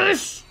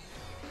 Yes!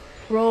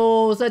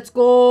 Bros, let's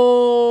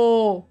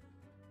go!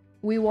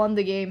 We won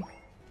the game.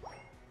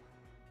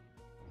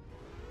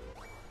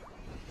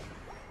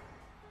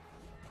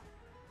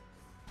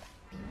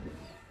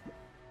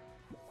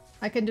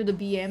 I can do the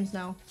BMs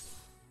now.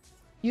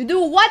 You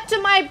do what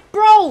to my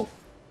bro?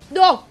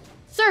 No!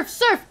 Surf!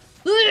 Surf!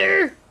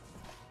 Urgh!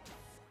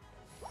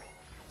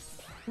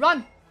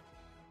 Run!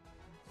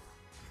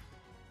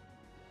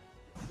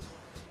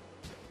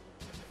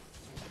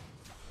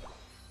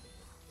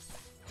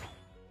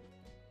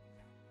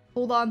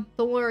 Hold on.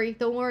 Don't worry.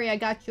 Don't worry. I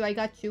got you. I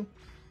got you.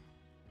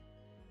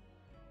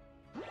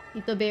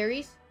 Eat the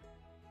berries.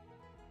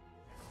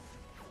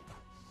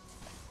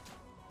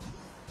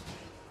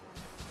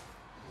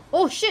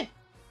 Oh, shit!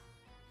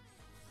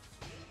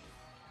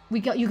 You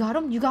got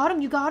him? You got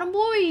him? You got him,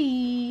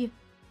 boy!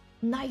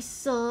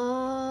 Nice,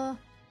 I'm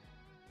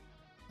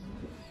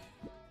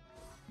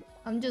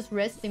just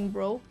resting,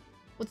 bro.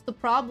 What's the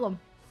problem?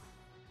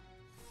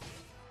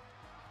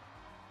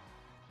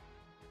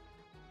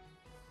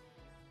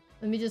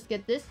 Let me just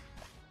get this.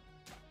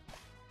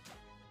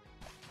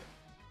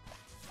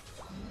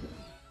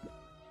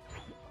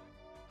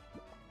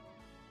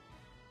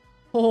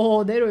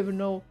 Oh, they don't even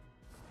know.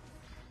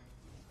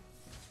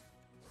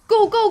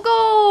 Go, go,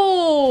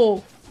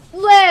 go!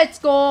 Let's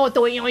go!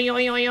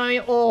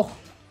 Oh.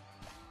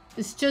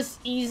 It's just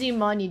easy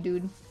money,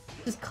 dude.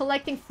 Just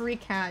collecting free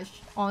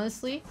cash,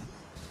 honestly.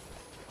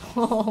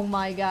 Oh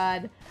my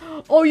god.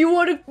 Oh, you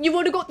wanna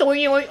go?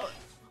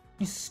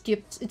 You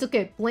skipped. It's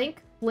okay.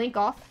 Blink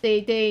off.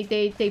 They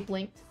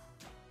blinked.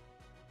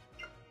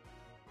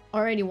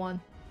 Already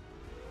won.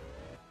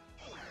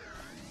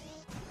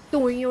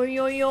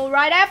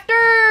 Right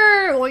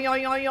after!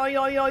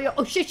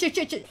 Oh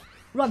shit.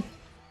 Run.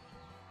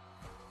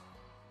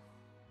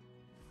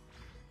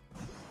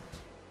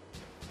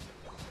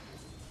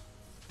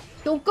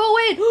 Don't go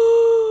in!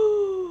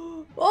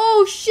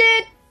 Oh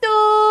shit!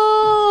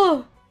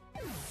 No!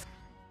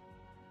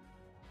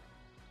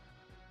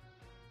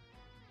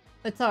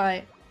 It's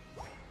alright.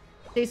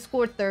 They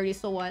scored 30,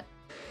 so what?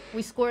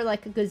 We scored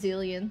like a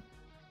gazillion.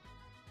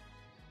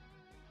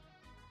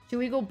 Should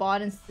we go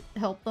bot and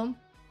help them?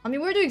 I mean,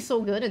 we're doing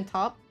so good in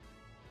top.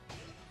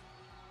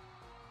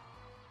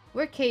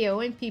 We're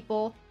KOing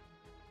people.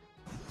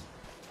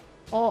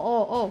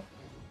 Oh.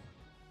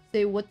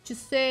 Say what you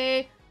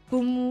say.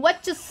 Boom,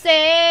 what you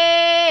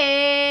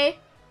say.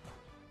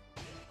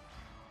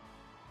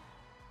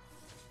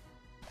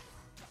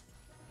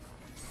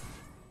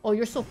 Oh,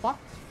 you're so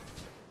fucked.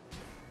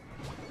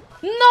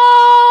 No!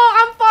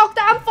 I'm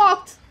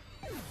fucked!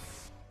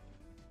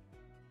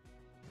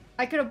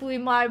 I couldn't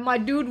believe my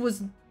dude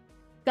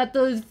got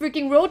the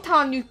freaking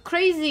Rotom, you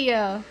crazy!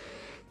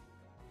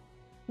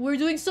 We're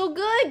doing so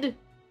good!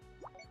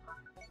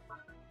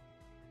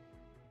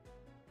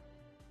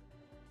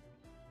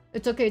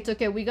 It's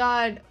okay. We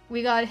got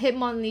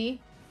Hitmonlee.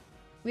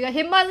 We got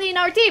Hitmonlee in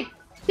our team!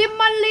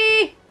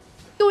 Hitmonlee!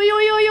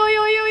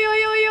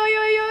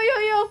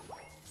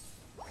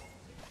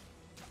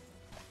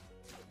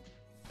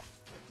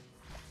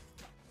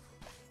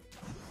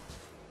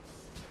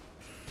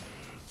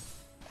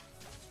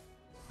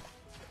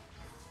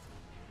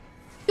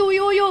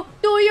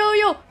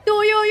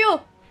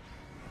 Yo.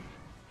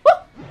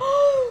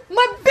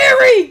 My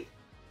berry!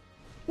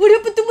 What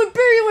happened to my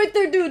berry right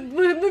there, dude?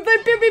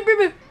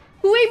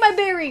 Who ate my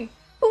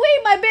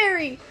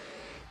berry?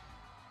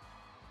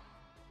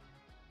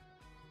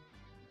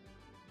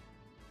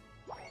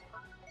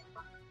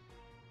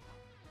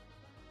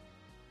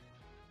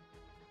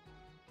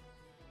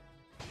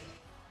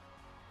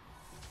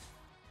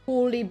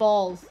 Holy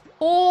balls.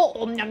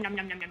 Oh, nom.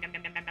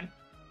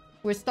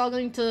 We're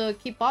struggling to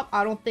keep up?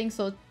 I don't think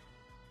so.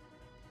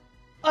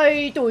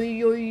 Ay,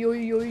 yo.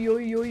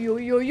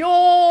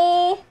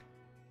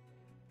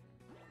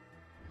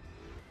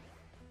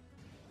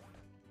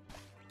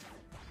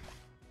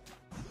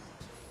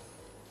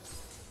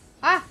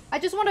 Ah, I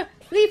just want to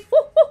leave.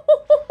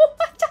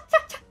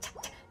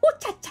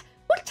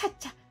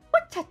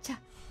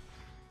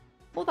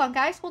 Hold on,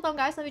 guys.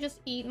 Let me just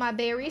eat my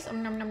berries.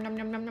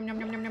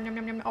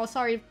 Oh,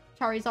 sorry,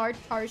 Charizard.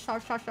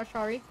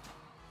 Sorry.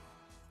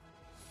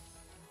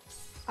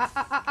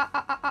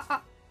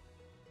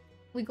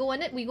 We go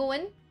in.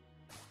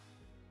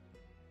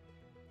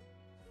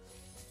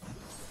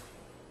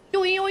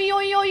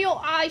 Yo.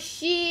 Ah,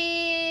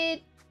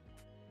 shit.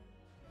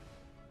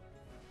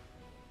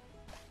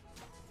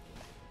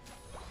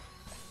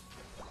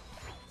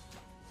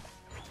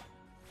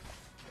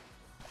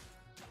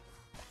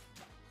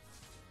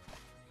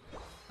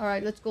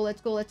 Alright, let's go.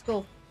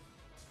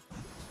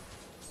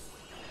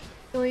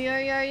 Oh,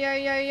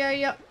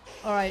 yeah.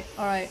 Alright.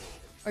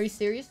 Are you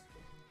serious?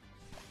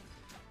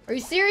 Are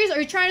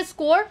you trying to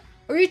score?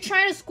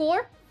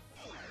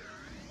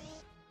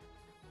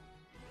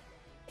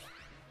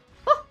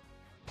 Oh!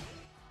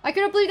 I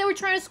couldn't believe they were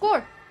trying to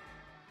score.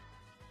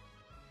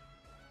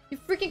 You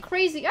freaking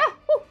crazy. Ah!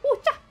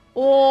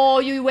 Oh,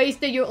 you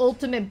wasted your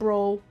ultimate,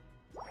 bro.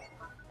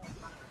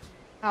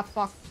 Ah,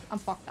 fuck. I'm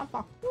fucked.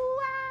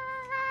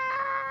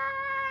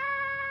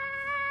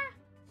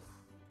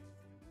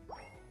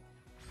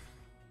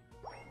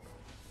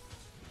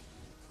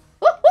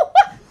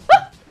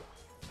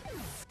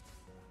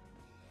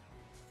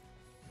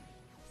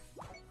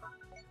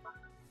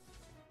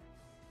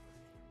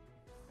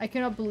 I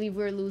cannot believe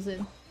we're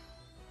losing.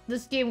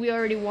 This game we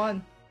already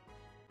won.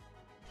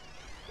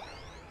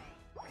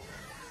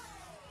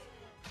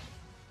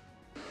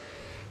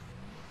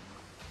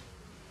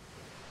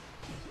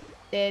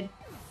 Dead.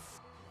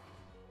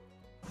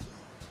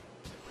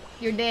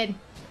 You're dead.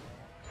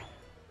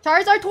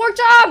 Charizard Torch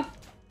Jump!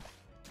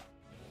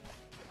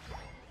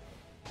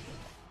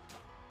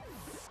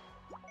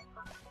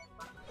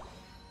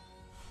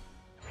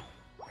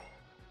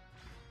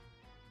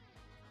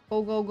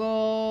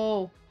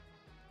 Go.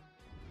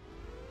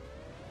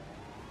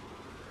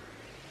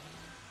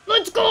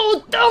 Let's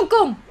go! Dunk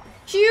him!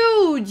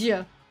 Huge!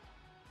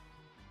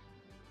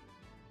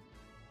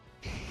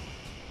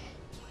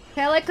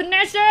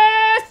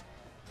 Telekinesis!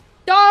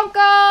 Dunk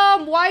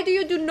him! Why do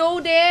you do no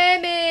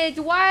damage?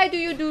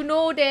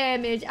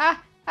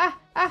 Ah!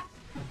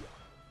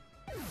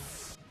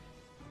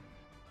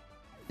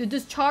 Dude,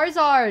 this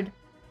Charizard!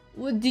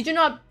 Did you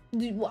not...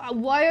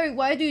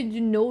 Why do you do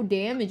no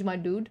damage, my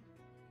dude?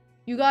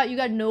 You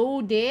got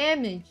no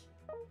damage.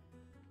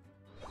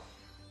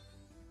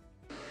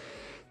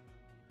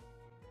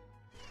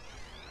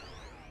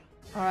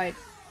 Alright.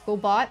 Go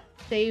bot.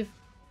 Save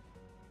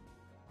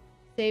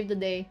the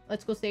day.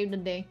 Let's go save the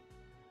day.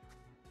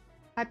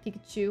 Hi,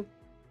 Pikachu.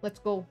 Let's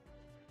go.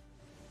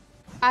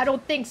 I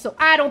don't think so.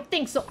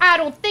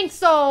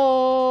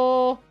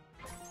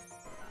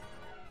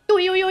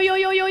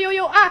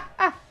 Yo. Ah.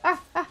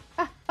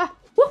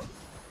 Woo.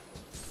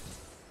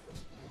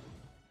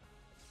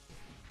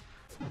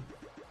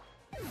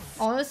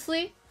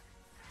 Honestly,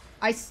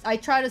 I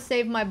try to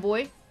save my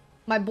boy.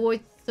 My boy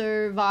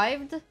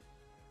survived.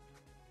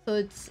 So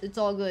it's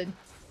all good.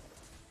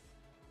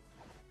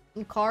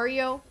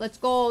 Lucario, let's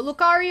go.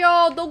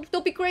 Lucario,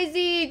 don't be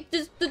crazy.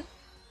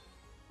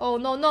 Oh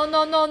no,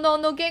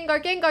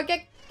 Gengar.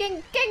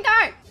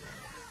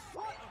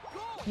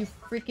 You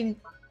freaking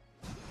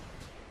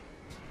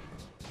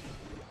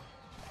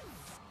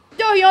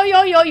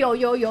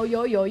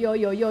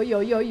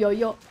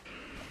yo.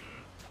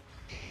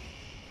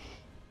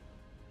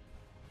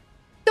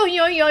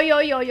 yo yo yo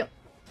yo yo.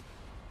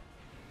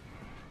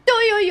 Yo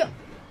yo yo.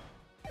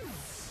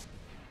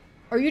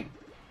 Are you?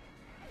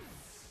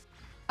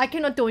 I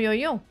cannot do yo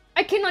yo.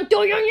 I cannot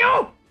do yo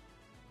yo.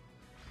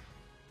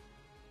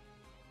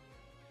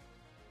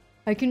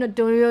 I cannot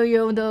do yo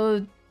yo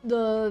the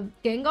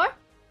Gengar.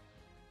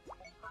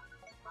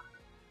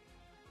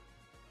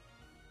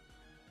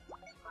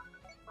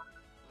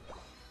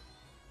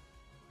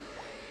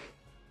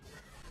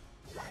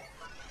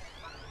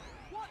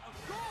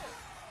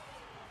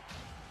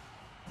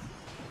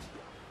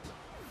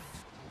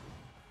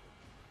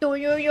 Do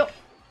yo yo.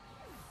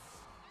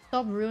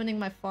 Stop ruining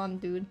my fun,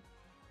 dude.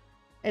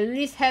 At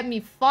least have me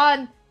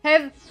fun.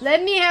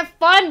 Let me have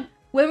fun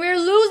when we're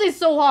losing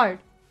so hard.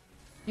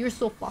 You're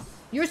so fucked.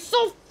 You're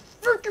so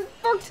freaking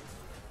fucked.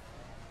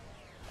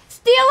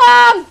 Steal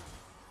him!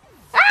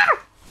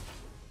 Ah!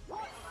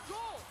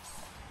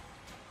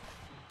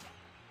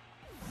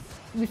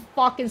 We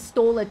fucking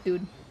stole it,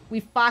 dude.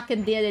 We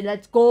fucking did it.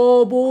 Let's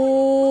go,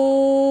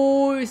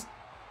 boys.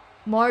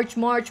 March,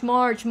 march,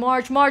 march,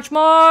 march, march,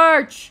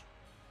 march.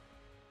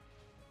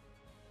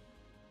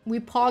 We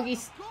Poggy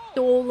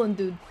stolen,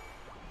 dude.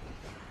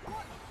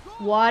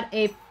 What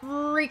a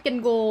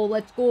freaking goal.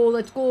 Let's go,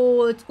 let's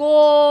go, let's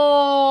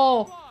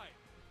go.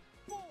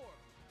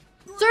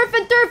 Surf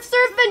and turf,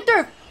 surf and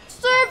turf,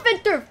 surf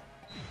and turf.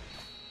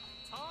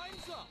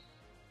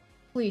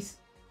 Please.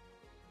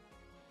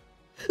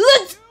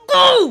 Let's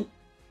go!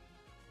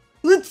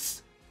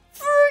 Let's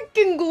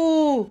freaking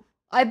go!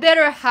 I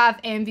better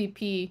have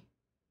MVP.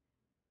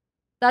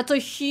 That's a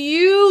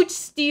huge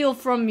steal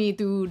from me,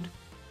 dude.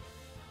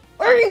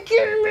 Are you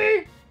kidding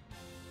me?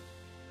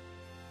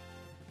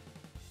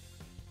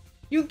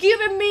 You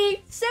giving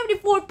me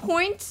 74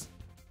 points?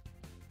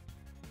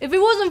 If it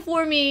wasn't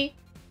for me,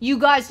 you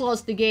guys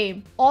lost the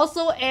game.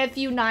 Also, F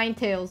you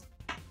Ninetales.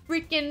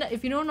 Freaking,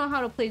 if you don't know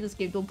how to play this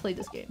game, don't play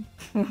this game.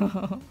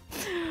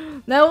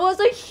 That was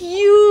a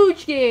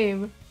huge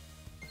game.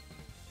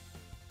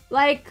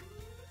 Like,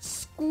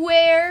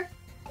 square,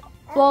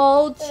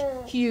 bulge,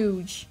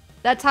 huge.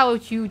 That's how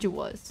huge it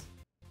was.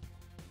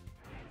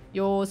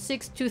 Yo,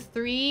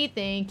 623,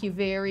 thank you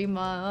very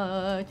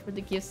much for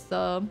the gift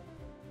sub.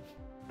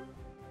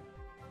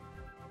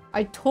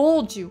 I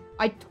told you.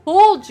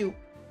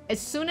 As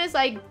soon as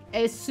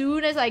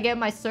I get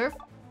my surf,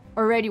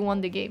 already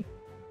won the game.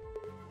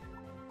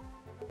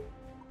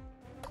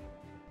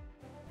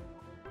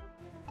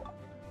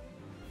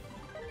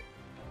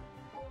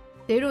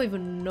 They don't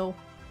even know.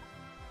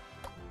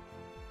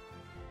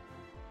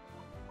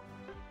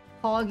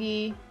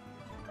 Poggy.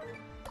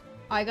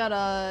 I got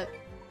a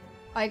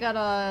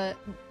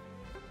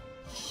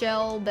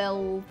shell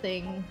bell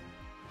thing.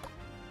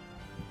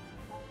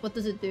 What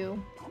does it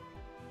do?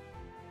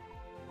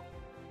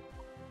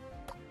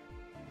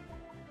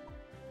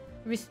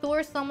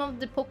 Restore some of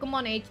the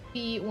Pokemon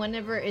HP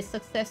whenever it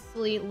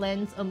successfully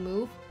lends a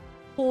move.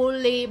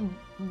 Holy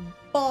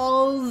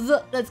balls!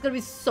 That's gonna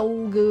be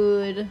so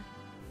good.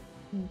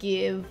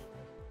 Give.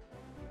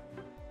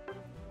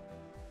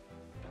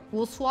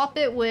 We'll swap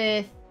it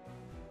with...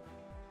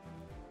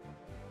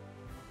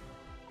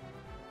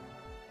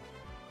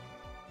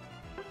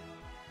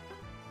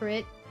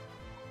 Crit.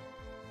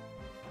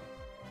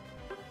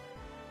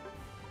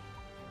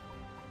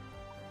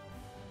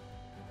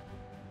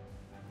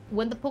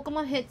 When the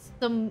Pokemon hits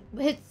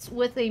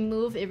with a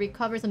move, it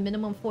recovers a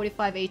minimum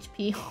 45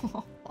 HP.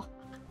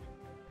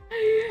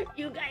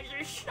 You guys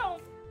are so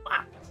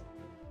fucked.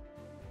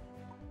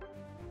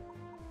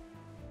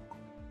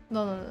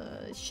 No.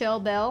 Shell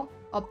Bell.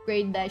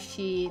 Upgrade that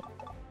shit.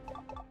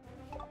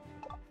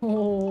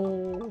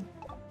 Oh.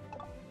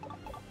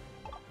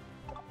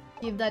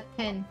 Give that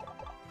 10.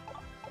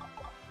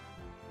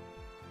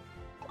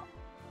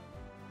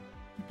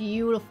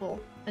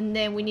 Beautiful. And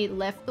then we need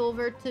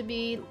leftover to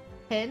be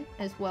 10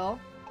 as well.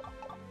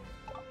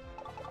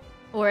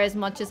 Or as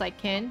much as I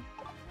can.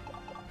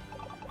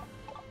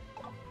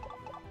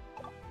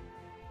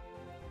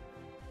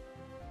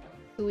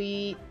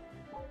 Sweet.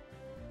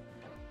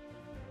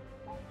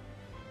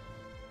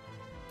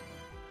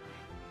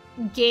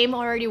 Game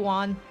already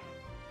won.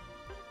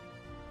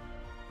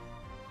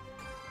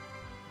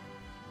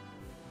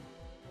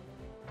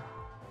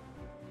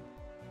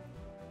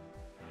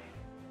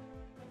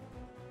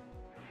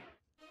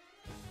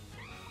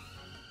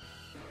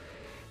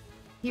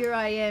 Here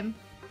I am.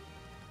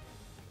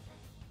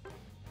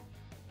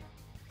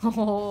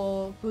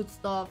 Oh, good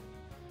stuff.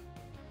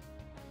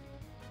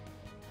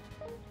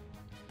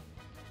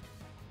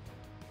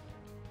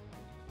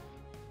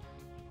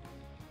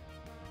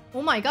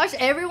 Oh my gosh,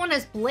 everyone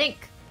has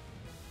Blink.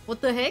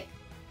 What the heck?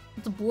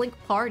 It's a Blink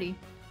party.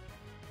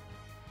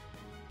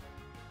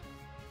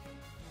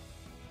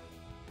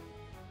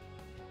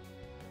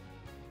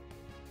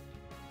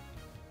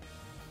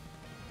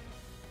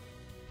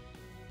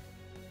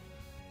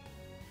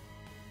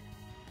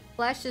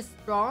 Flash is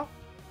strong.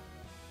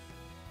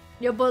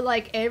 Yeah, but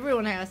like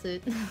everyone has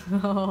it.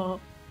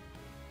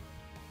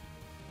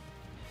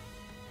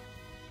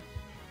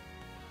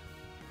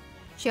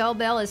 Shell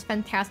Bell is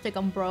fantastic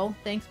on bro.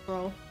 Thanks,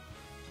 bro.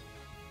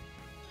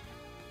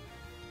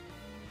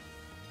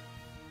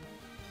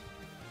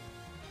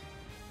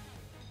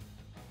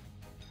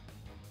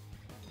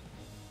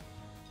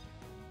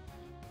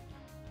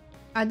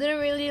 I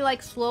didn't really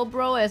like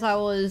Slowbro as I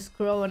was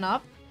growing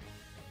up.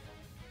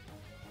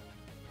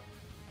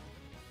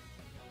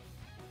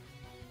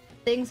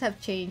 Things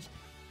have changed.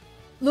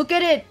 Look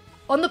at it!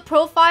 On the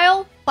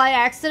profile, by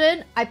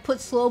accident, I put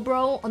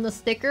Slowbro on the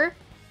sticker.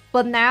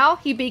 But now,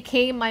 he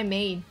became my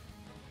main.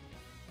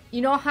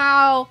 You know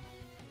how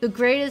the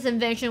greatest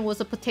invention was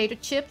the potato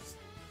chips?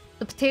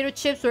 The potato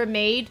chips were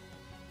made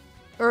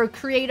or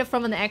created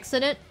from an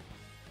accident.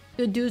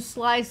 The dude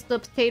sliced the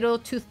potato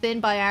too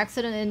thin by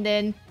accident and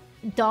then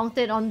dunked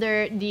it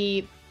under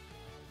the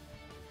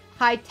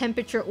high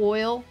temperature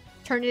oil,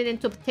 turned it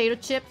into potato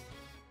chips.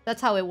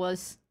 That's how it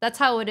was. That's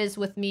how it is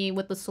with me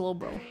with the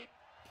Slowbro.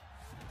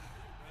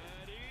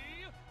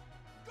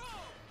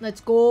 Let's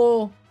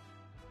go.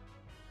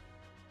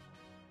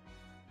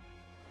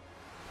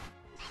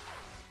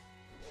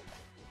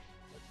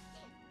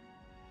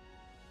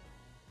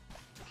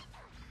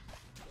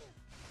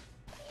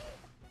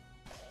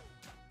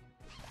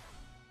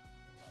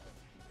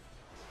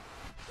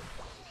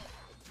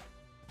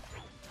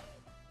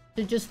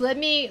 So just let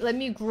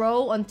me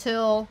grow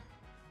until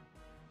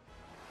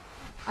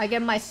I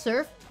get my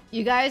surf.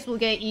 You guys will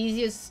get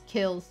easiest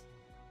kills.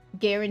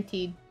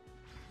 Guaranteed.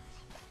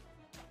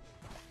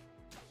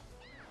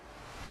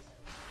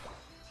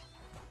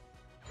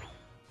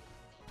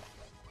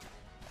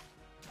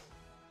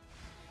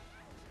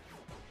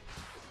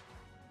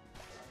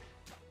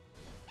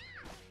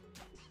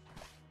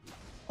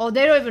 Oh,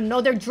 they don't even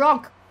know they're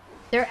drunk.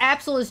 Their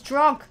Absol is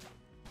drunk.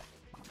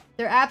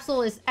 Their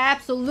Absol is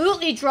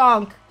absolutely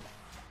drunk.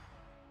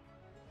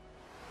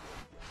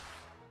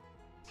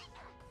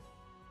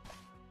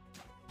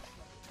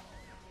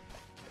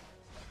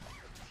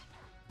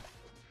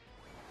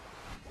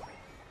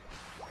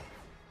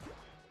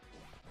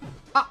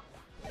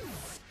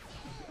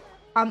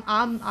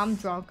 I'm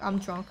drunk. I'm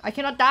drunk. I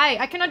cannot die.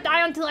 I cannot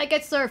die until I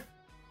get surf.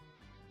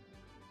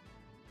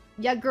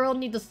 Yeah, girl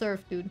need the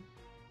surf, dude.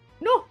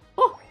 No!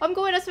 Oh, I'm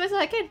going as fast as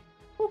I can.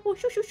 Oh,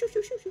 shoot, shoot, shoot,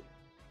 shoot, shoot, shoot.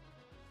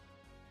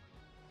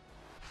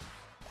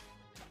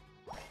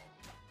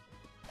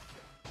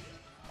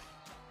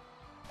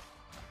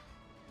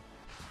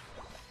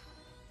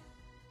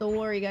 Don't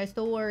worry, guys.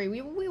 Don't worry.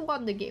 We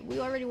won the game. We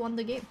already won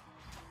the game.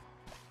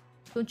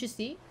 Don't you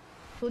see?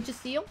 Don't you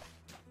see him?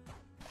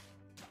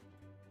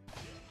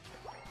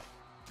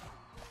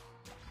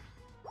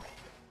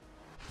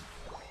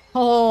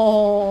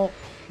 Oh,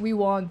 we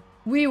won.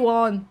 We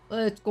won.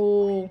 Let's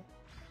go.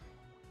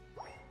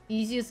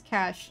 Easiest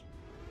cash.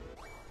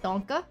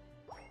 Donka.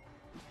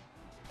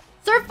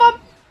 Surf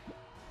bump.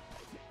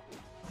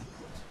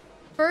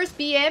 First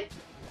BM.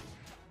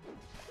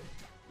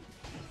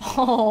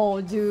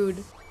 Oh,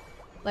 dude.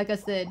 Like I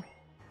said,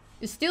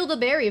 you steal the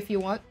berry if you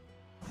want.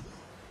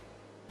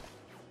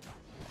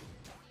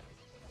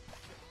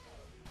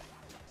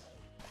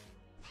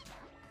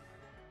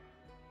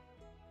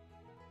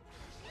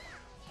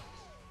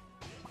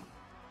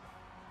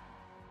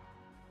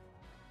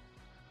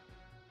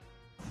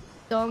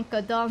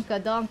 Donka, donka,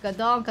 donka,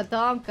 donka,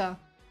 donka.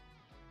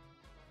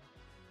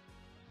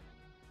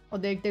 Oh,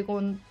 they're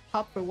going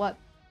top for what?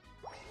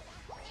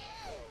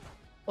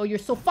 Oh, you're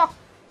so fucked.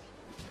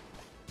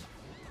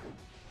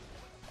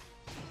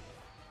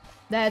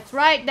 That's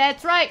right,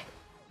 that's right.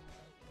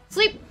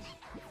 Sleep.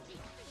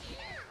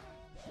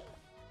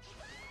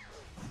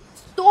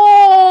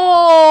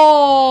 Oh!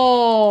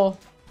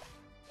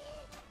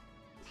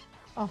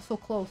 Oh, so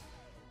close.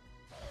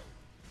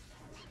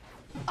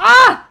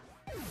 Ah!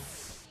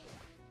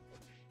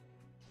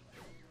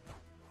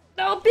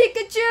 No,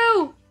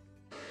 Pikachu!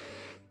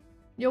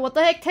 Yo, what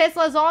the heck,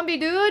 Tesla zombie,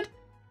 dude?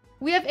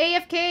 We have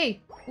AFK.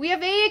 We have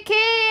AFK.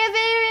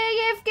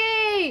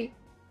 AFK.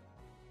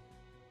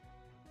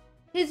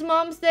 His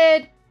mom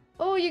said,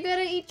 "Oh, you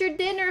gotta eat your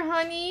dinner,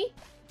 honey.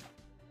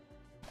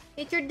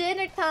 It's your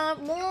dinner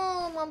time."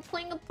 Mom, I'm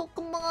playing a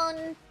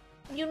Pokemon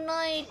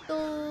Unite.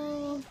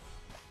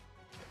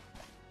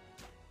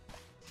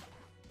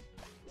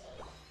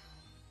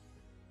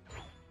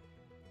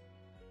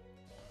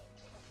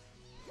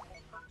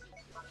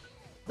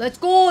 Let's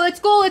go, let's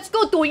go, let's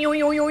go! Kill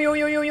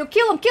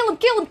him, kill him,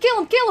 kill him, kill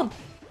him, kill him!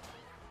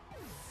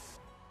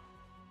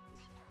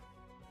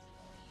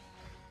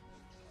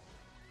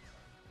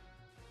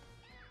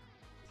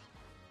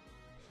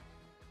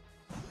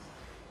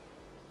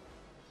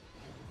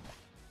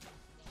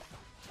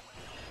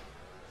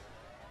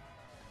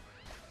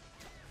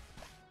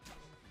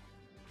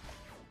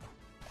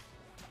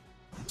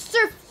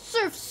 Surf,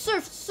 surf,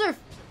 surf, surf!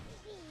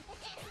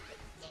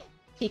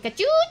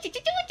 Pikachu!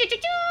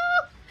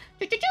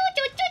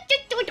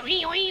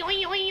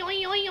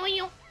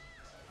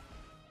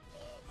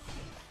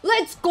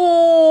 Let's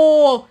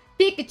go!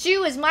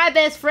 Pikachu is my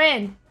best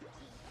friend.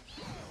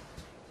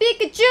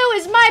 Pikachu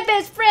is my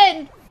best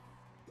friend.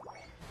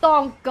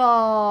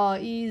 Donka,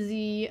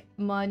 easy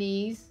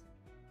monies.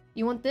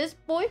 You want this,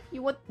 boy?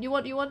 You want?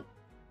 Oh, you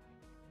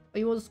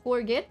want to score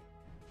again?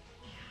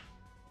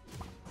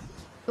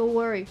 Don't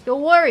worry,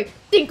 don't worry.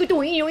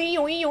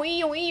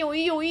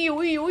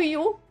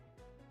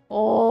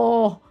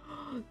 Oh,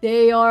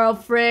 they are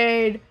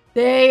afraid.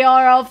 They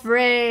are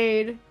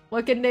afraid.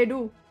 What can they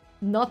do?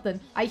 Nothing.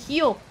 I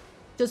heal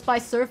just by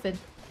surfing.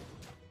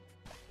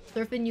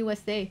 Surfing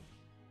USA.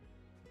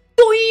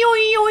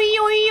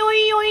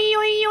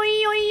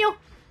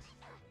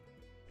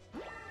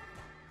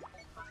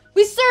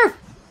 We surf!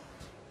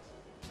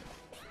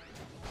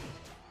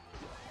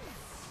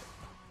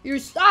 You're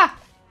ah!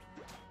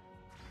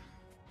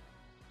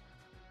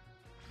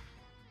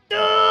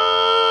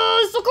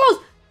 So close!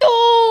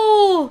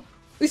 Oh!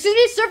 Excuse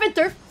me, surf and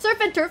turf,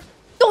 surf and turf.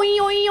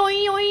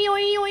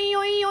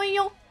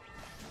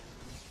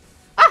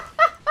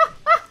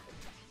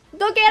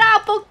 Don't get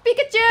out,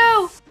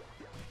 Pikachu!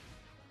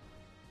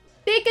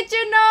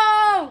 Pikachu,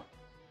 no!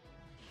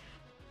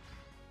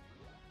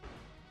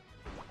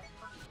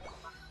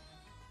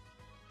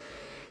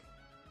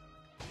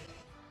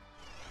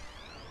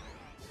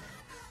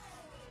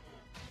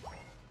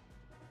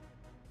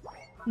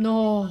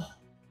 No.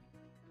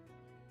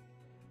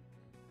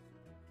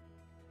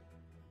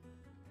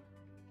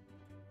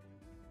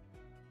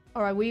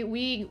 Alright,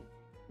 we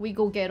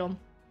go get him.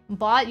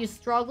 Bot, you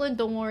struggling?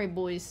 Don't worry,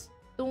 boys.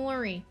 Don't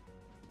worry.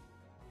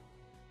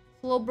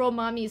 Slow bro,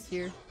 mommy's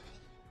here.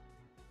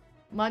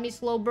 Mommy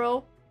slow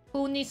bro.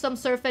 Who needs some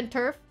surf and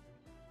turf?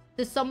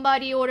 Did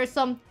somebody order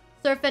some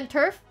surf and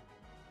turf?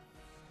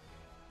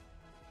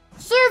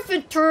 Surf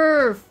and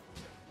turf!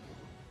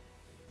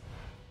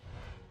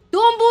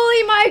 Don't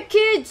bully my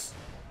kids!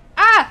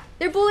 Ah!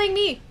 They're bullying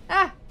me!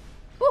 Ah!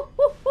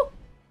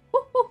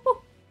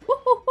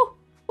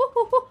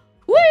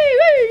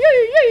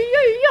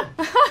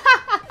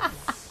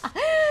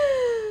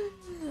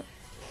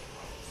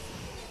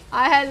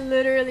 I had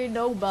literally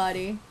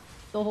nobody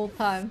the whole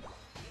time.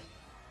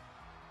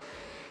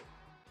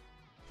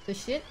 The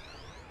shit?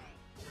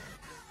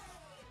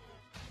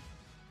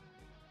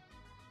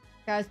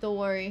 Guys, don't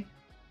worry.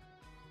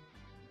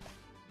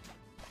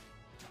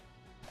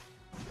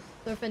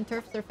 Surf and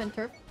turf, surf and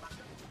turf.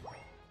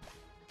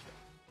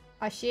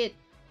 Ah, shit.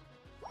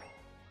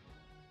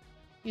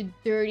 You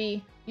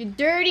dirty. You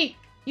dirty!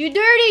 You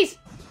dirties!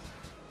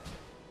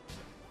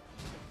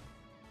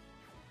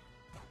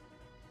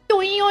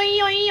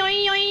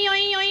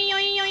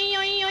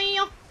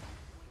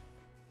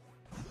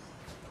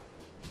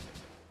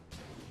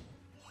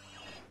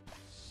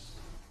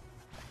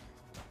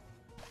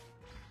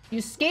 You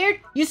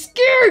scared? You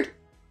scared?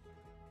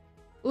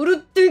 I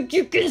don't think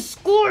you can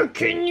score,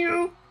 can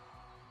you?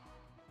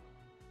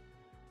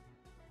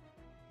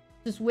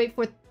 Just wait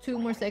for 2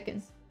 more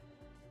seconds.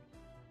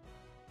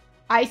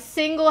 I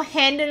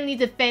single-handedly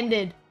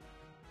defended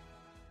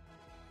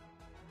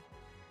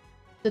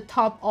the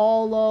top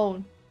all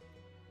alone.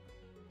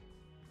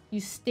 You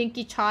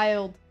stinky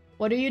child.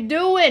 What are you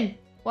doing?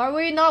 Why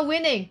were you not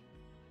winning?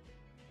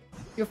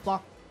 You're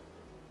fucked.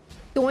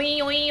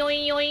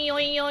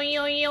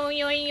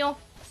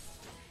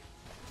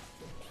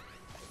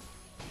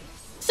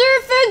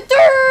 Surf and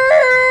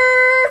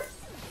turf!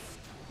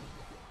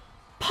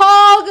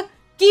 Pog!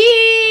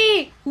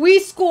 Gee! We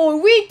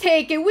score! We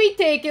take it! We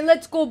take it!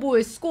 Let's go,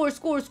 boys! Score!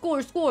 Score!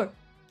 Score! Score!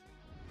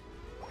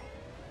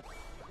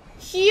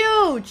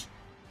 Huge!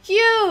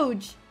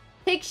 Huge!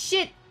 Take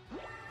shit!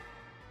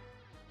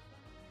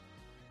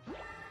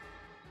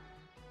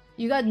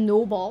 You got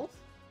no balls?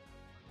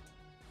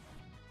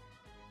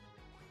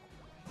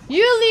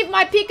 You leave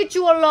my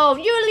Pikachu alone!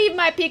 You leave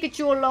my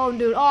Pikachu alone,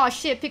 dude! Oh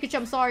shit, Pikachu,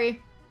 I'm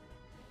sorry.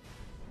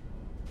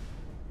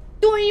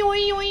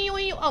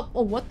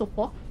 Oh, what the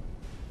fuck?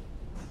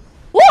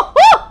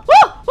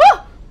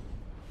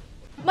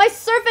 My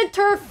surf and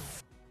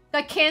turf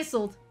got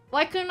cancelled.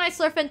 Why couldn't I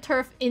surf and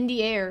turf in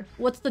the air?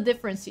 What's the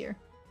difference here?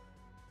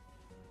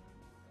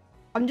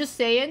 I'm just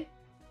saying.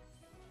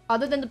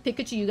 Other than the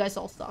Pikachu, you guys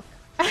all suck.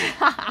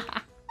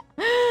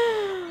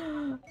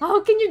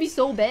 How can you be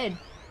so bad?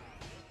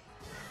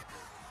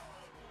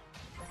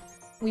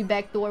 We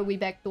backdoor, we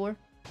backdoor.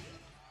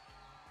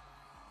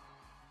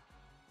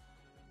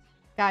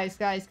 Guys,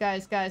 guys,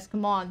 guys, guys,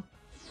 come on.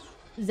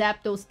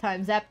 Zap those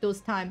time, zap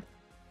those time.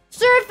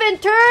 Surf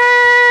and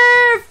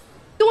turf!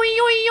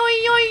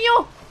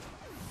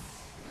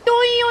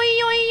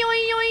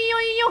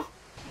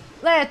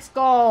 Let's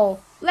go!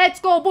 Let's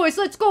go, boys!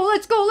 Let's go!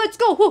 Let's go! Let's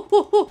go! Hoo,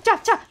 hoo, hoo. Cha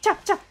cha cha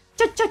cha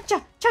cha cha cha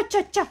cha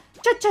cha cha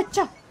cha cha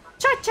cha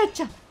cha cha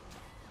cha.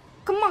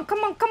 Come on!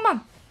 Come on! Come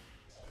on!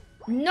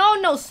 No!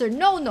 No, sir!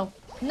 No! No!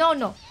 No!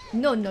 No!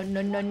 No! No!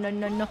 No! No! No!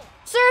 No! No!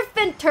 Surf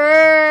and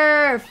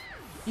turf!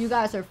 You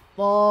guys are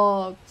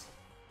fucked.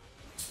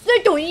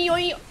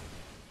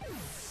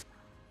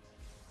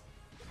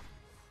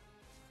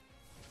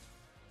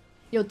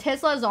 Yo,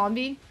 Tesla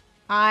zombie,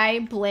 I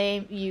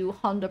blame you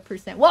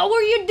 100%. What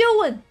were you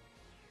doing?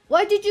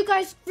 Why did you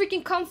guys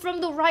freaking come from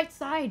the right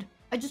side?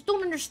 I just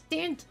don't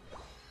understand.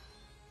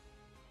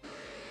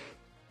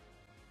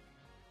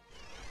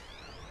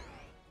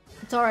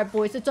 It's alright,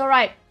 boys. It's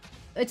alright.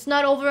 It's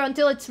not over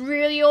until it's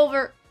really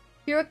over.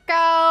 Here I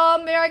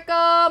come. Here I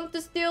come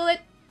to steal it.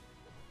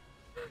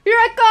 Here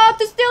I come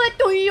to steal it!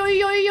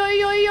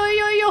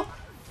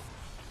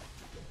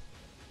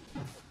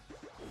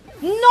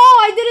 No,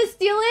 I didn't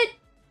steal it!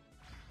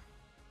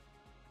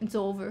 It's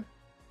over.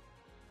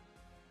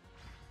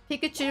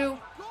 Pikachu,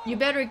 you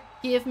better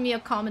give me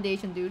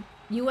accommodation, dude.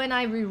 You and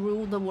I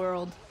rule the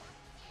world.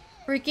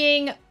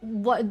 Freaking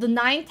what? The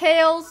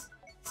Ninetales,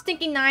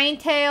 stinking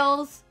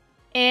Ninetales,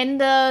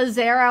 and the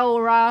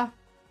Zeraora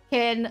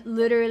can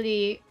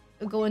literally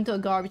go into a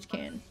garbage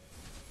can.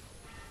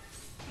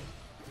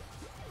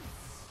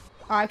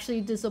 I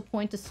actually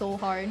disappointed so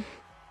hard.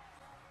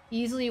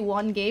 Easily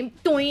one game.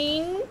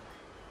 Doing.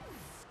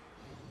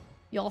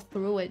 Y'all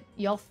threw it.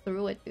 Y'all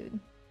threw it, dude.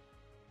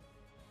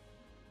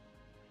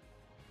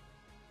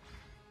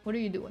 What are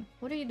you doing?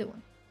 What are you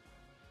doing?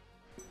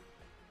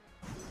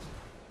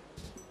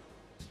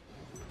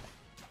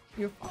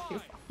 You're fucked. You're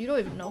fucked. You don't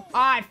even know.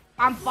 I'm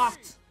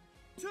fucked.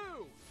 2,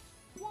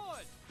 1.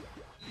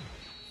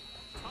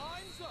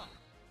 Time's up.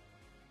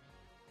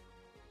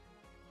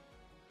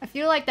 I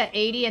feel like that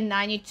 80 and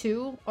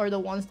 92 are the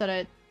ones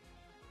that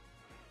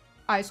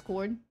I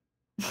scored.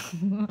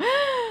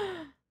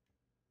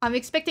 I'm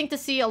expecting to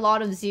see a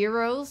lot of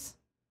zeros.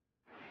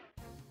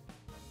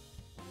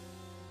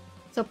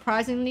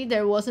 Surprisingly,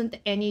 there wasn't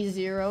any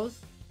zeros.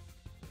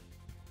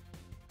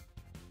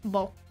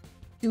 But,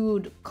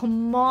 dude,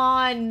 come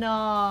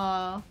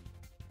on!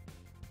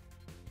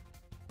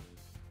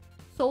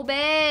 So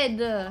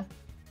bad!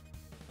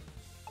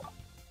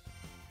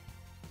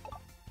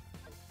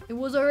 It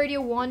was already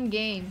one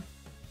game.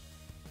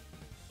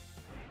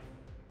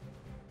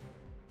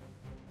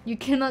 You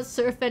cannot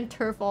surf and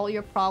turf all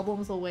your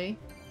problems away.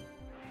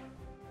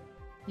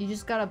 You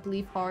just gotta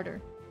believe harder.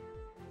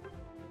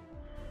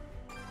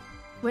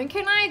 When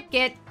can I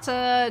get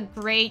to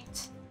grade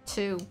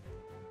 2?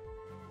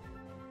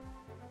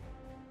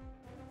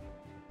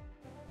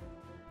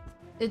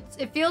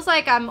 It feels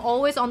like I'm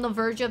always on the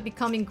verge of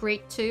becoming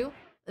grade 2.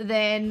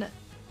 Then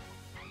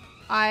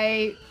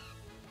I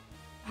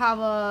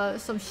have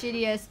some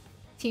shitty ass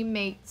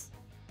teammates.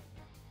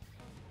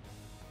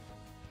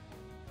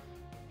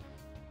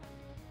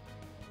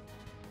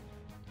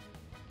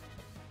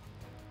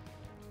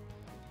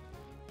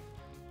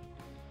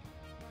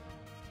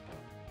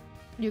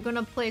 You're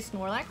gonna play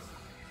Snorlax?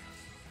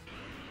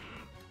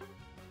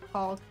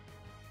 Called.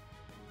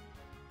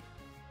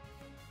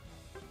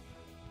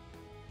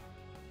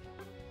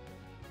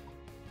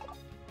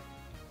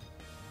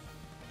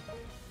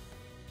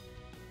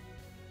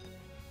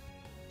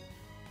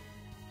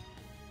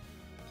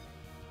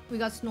 We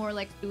got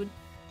Snorlax, dude.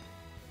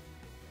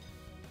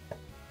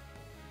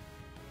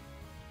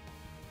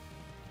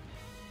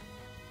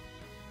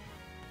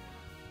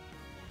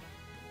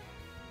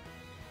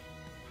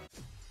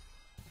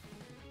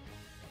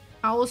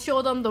 I will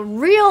show them the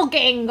real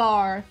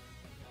Gengar!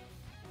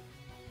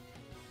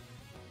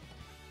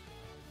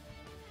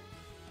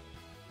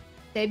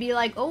 They'd be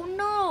like, oh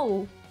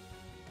no!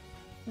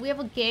 We have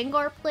a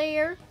Gengar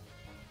player?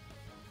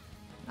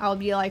 I'll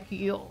be like,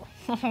 yo.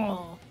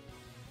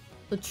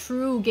 The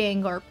true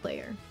Gengar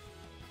player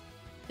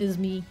is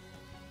me.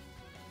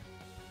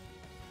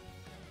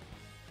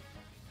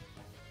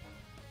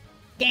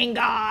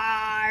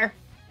 Gengar!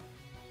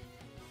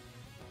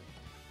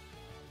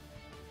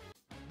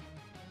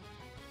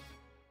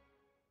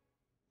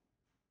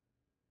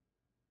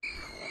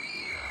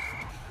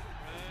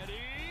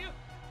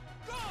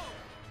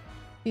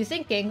 Do you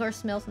think Gengar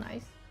smells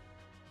nice?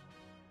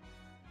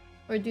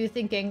 Or do you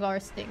think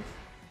Gengar stinks?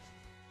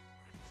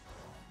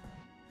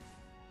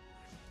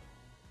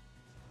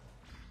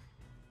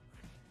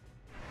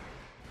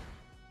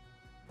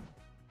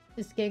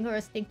 Is Gengar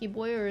a stinky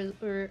boy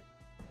or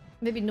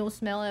maybe no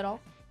smell at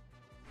all?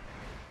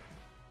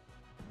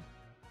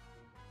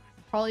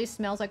 Probably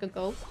smells like a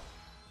ghost.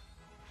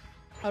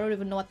 I don't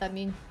even know what that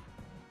means.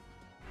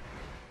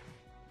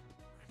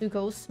 Do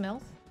ghosts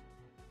smell?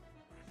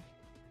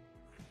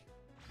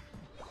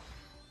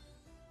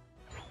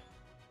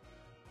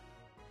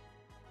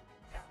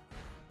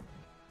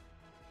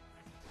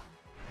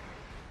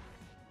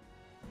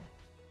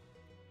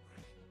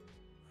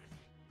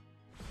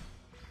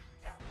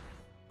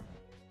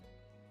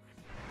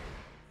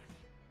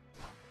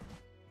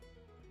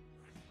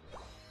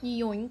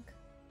 Yoink.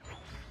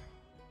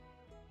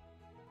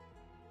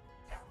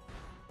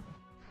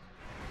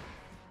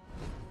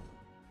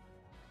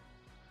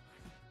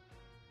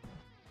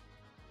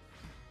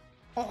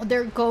 Oh,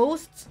 their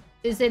ghost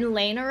is in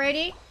lane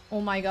already? Oh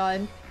my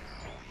god.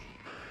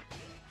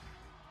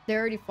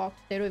 They're already fucked.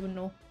 They don't even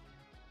know.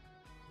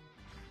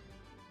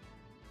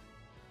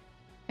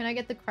 Can I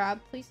get the crab,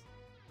 please?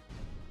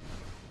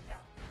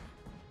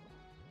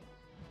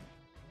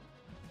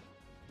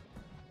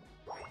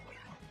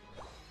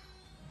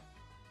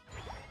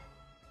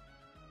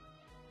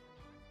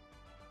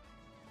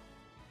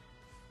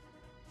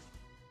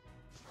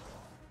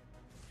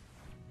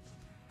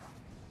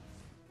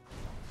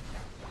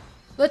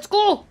 Let's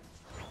go!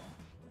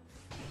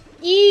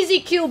 Easy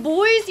kill,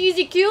 boys!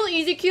 Easy kill,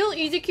 easy kill,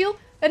 easy kill.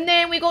 And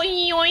then we go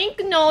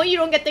yoink. No, you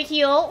don't get the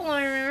heal.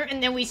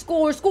 And then we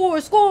score, score,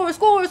 score,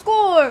 score,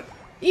 score!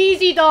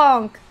 Easy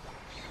dunk!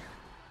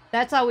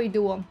 That's how we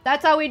do them.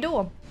 That's how we do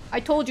them. I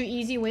told you,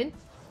 easy win.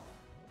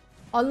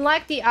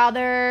 Unlike the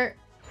other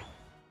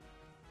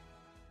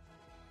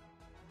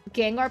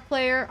Gengar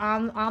player,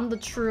 I'm the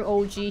true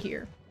OG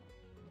here.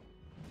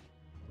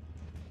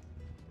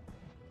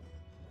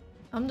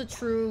 I'm the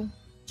true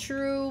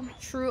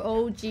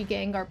OG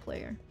Gengar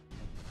player.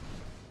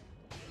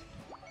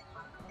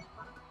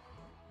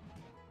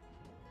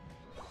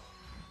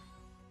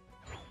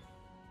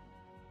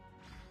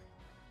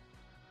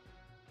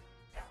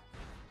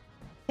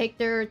 Take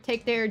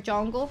their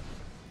jungle.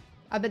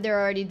 I bet they're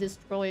already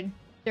destroyed.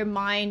 Their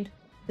mind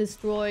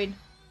destroyed.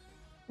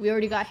 We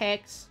already got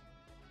Hex.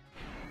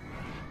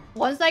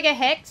 Once I get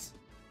Hex,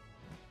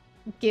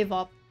 give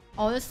up.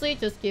 Honestly,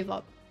 just give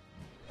up.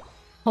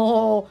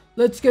 Oh,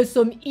 let's get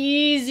some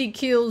easy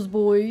kills,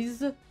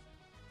 boys.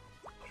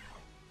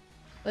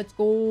 Let's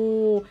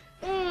go.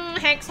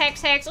 Hex.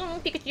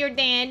 Pikachu, you're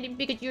dead.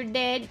 Pikachu, you're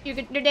dead. You're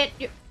dead.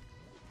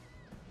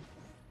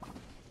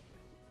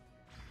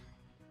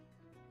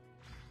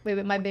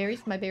 Wait, my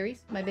berries.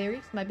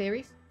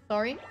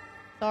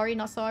 Sorry,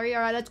 not sorry.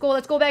 Alright, let's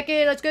go back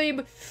in. Let's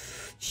go.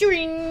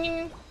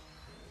 Shooting.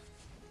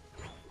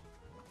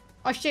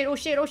 Oh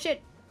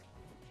shit.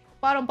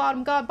 Bottom,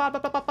 god,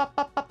 bottom.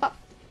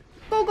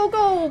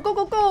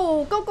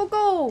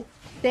 Go.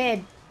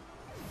 Dead.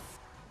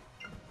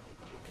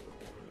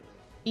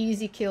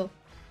 Easy kill.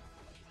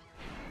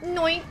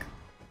 Noink.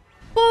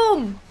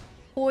 Boom.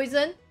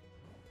 Poison.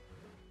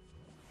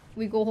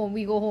 We go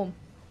home.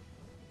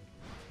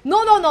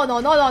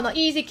 No.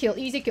 Easy kill.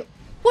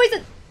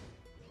 Poison.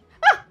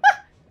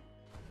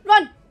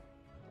 Run.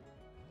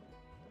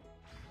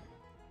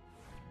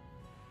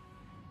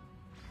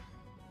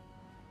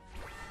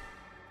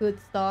 Good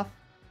stuff.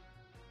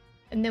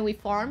 And then we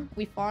farm.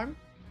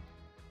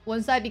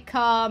 Once I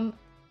become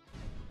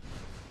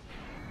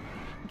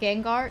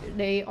Gengar,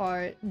 they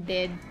are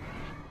dead.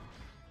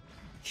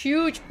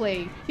 Huge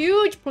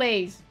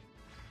plays.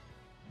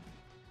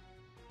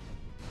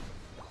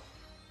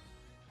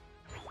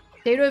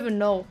 They don't even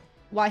know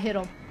why I hit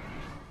them.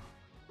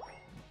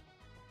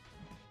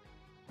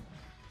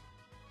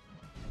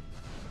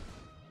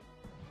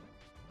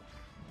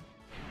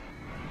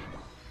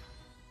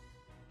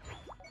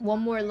 One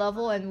more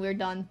level and we're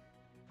done.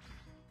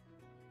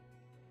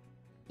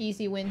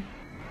 Easy win.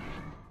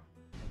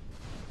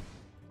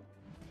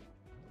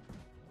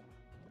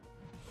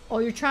 Oh,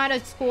 you're trying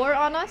to score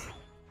on us?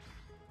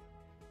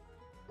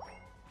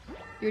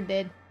 You're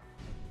dead.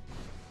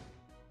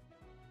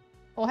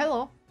 Oh,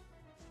 hello.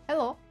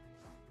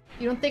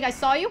 You don't think I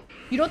saw you?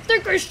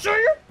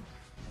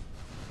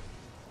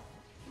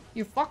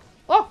 You fucked.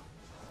 Oh!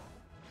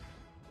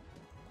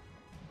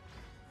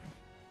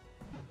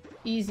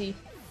 Easy.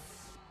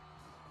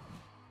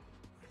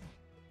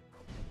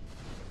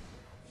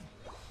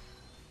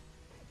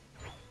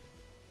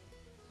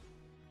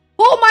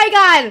 Oh my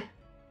god!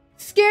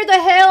 Scared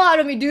the hell out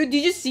of me, dude.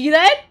 Did you see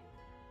that?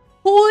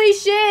 Holy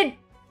shit!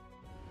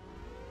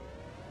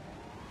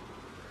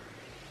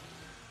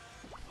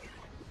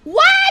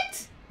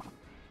 What?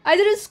 I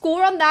didn't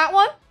score on that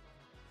one?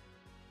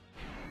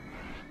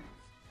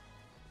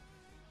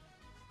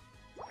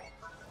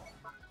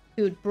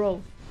 Dude,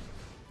 bro.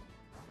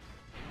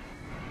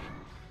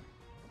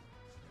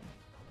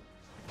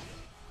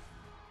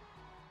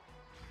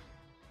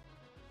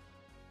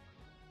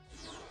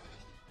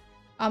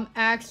 I'm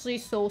actually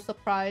so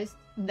surprised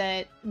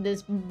that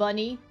this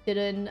bunny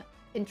didn't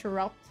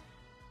interrupt.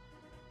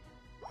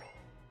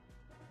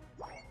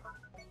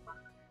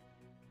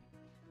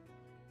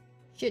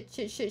 Shit.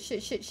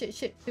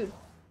 Dude.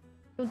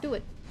 Don't do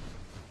it.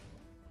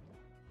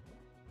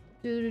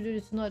 Dude,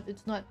 it's not.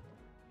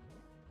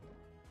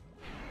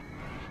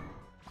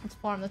 Let's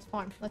farm.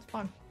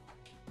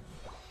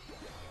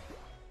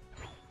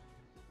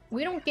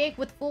 We don't gank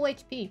with full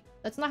HP.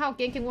 That's not how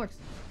ganking works.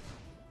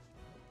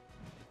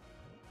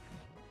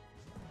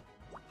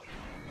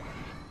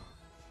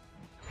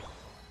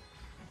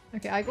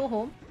 Okay, I go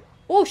home.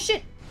 Oh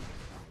shit!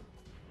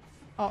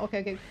 Oh,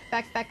 okay.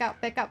 Back out.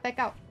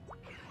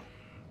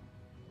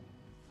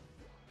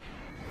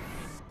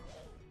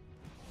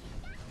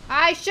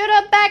 I should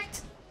have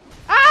backed!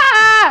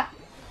 Ah!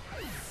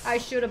 I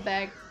should have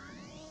backed.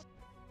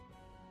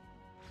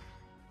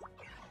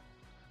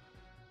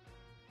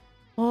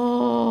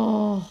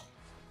 Oh.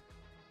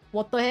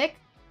 What the heck?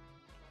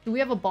 Do we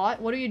have a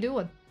bot? What are you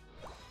doing?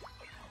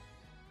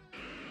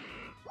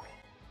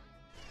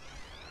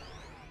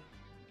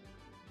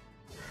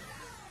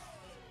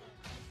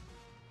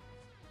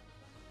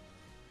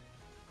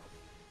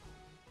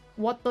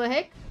 What the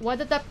heck? Why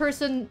did that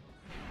person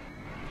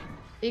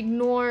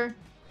ignore?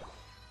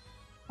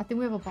 I think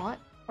we have a bot.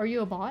 Are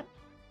you a bot?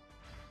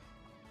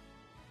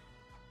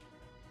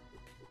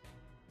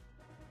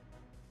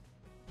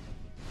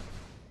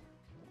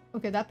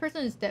 Okay, that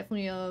person is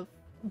definitely a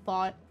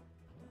bot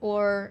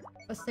or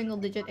a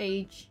single-digit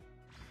age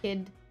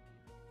kid.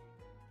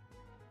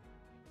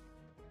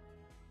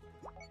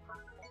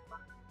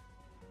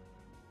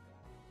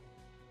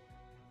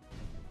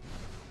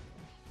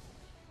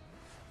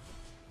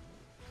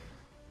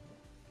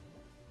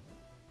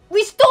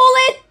 We stole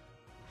it!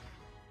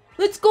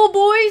 Let's go,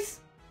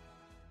 boys!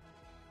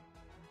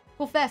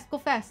 Go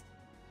fast.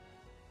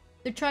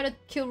 They're trying to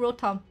kill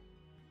Rotom.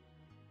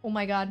 Oh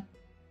my god.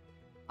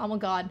 I'm a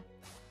god.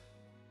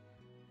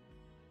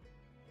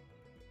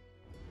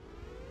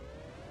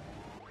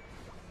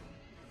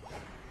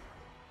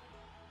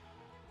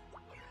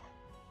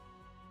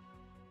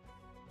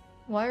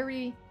 Why are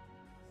we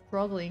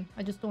struggling?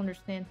 I just don't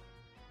understand.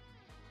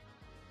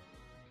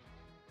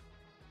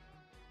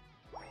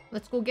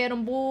 Let's go get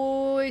them,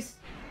 boys!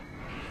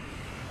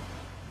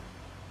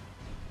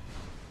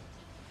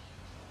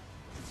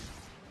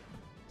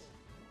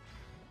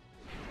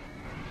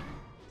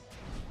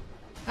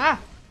 Ah!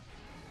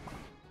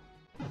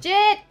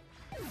 Shit!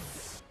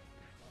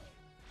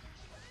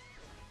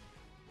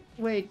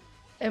 Wait,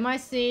 am I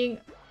seeing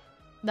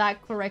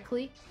that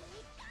correctly?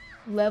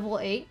 Level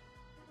 8?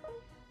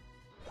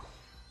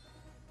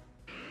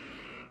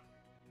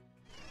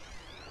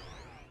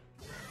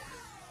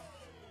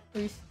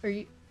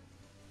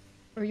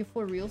 Are you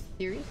for real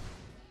serious?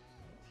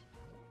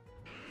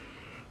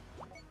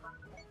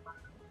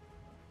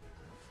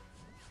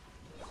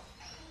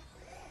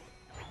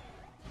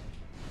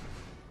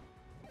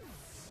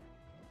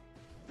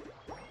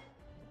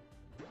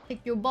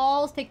 Take your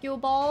balls, take your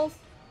balls.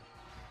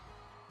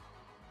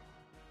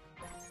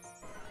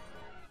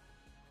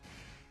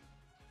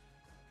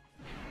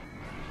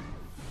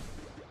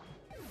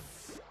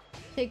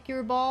 Take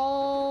your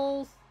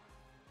balls.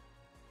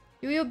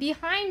 You're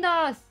behind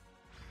us.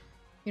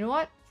 You know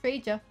what?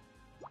 Trade ya.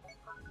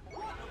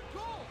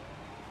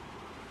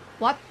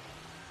 What?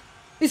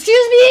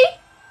 Excuse me?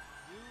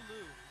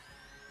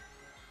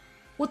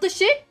 What the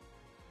shit?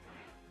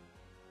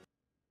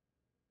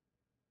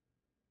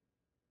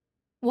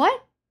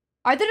 What?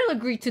 I didn't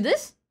agree to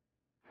this.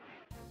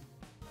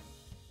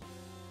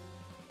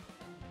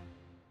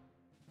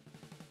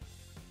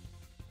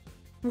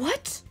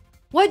 What?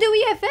 Why do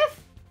we FF?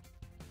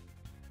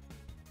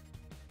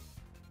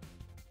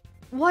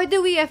 Why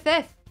do we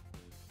FF?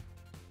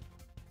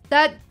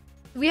 That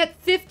we had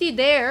 50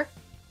 there.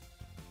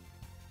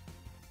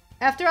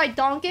 After I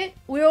donk it,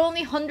 we're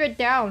only 100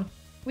 down.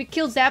 We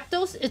kill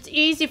Zapdos, it's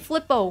easy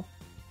flippo.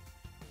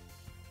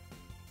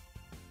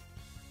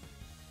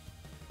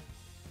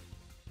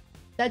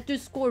 That dude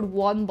scored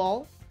 1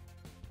 ball?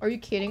 Are you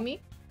kidding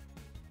me?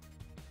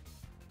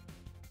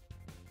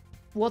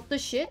 What the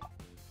shit?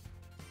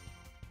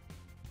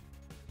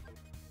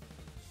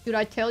 Dude,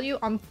 I tell you,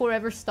 I'm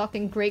forever stuck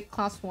in Great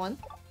Class 1.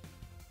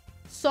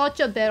 Such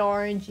a bad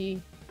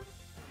RNG.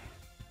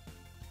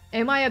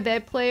 Am I a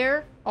bad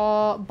player?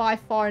 By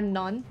far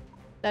none.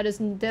 That is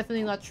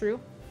definitely not true.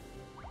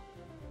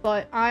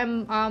 But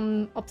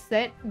I'm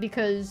upset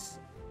because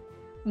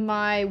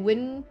my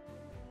win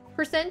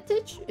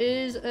percentage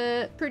is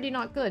pretty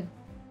not good.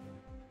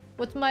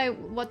 What's my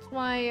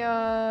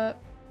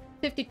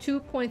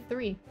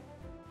 52.3?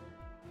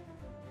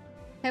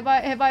 Have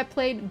I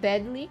played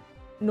badly?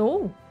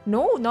 No,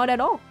 not at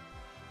all.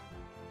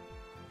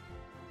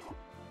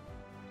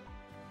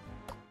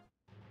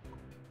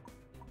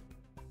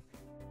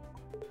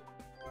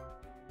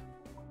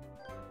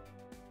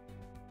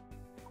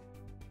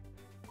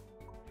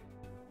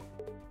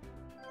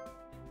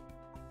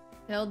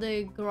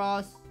 Elde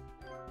Gross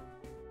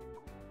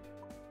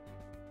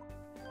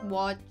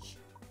watch.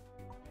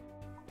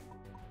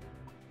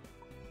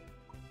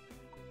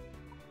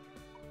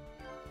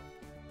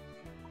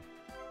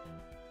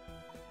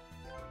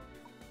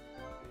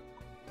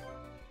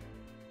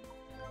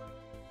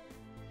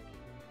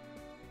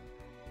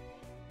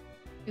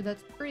 Dude,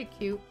 that's pretty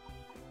cute.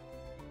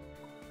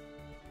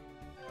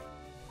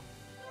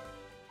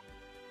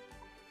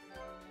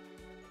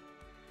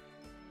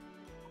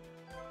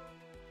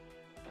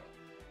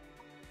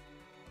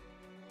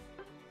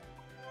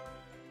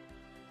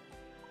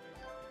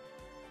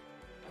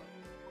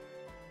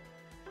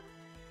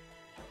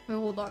 Wait,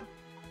 hold on.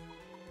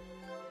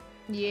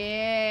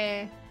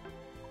 Yeah.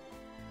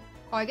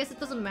 Oh, I guess it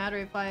doesn't matter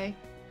if I...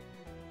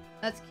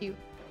 That's cute.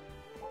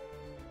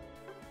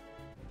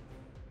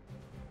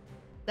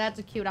 That's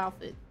a cute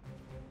outfit.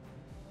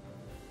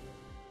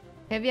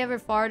 Have you ever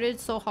farted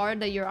so hard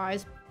that your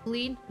eyes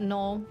bleed?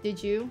 No.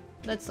 Did you?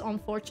 That's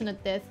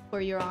unfortunate death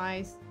for your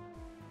eyes.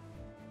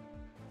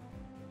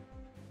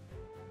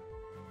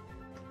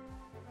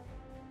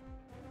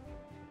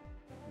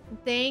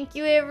 Thank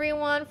you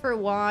everyone for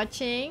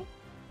watching.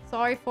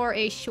 Sorry for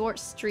a short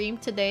stream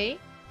today.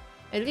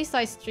 At least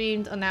I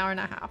streamed an hour and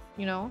a half,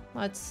 you know?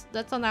 That's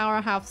an hour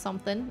and a half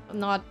something.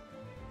 Not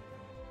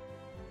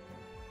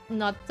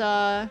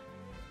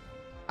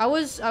I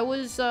was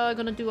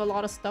gonna do a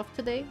lot of stuff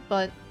today,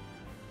 but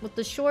with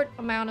the short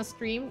amount of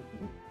stream,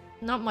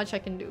 not much I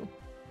can do.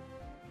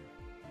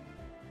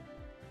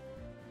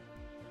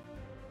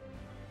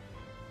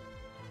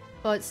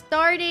 But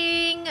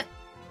starting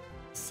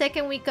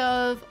second week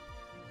of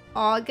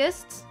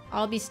August,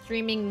 I'll be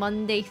streaming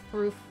Monday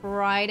through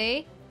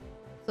Friday.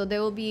 So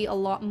there will be a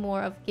lot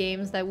more of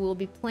games that we'll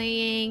be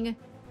playing.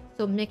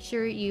 So make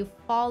sure you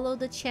follow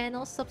the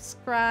channel,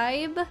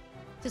 subscribe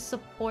to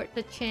support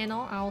the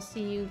channel. I'll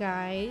see you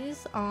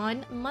guys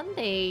on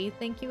Monday.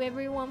 Thank you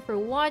everyone for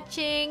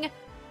watching.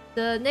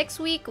 The next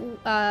week,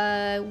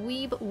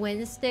 Weeb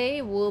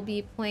Wednesday, we'll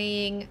be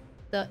playing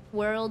the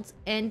World's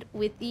End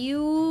with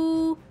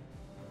You,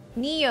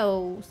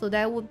 Neo. So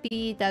that would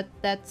be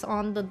that's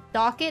on the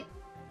docket.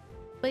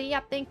 But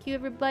yeah, thank you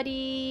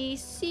everybody.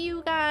 See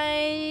you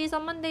guys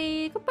on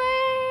Monday.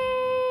 Goodbye.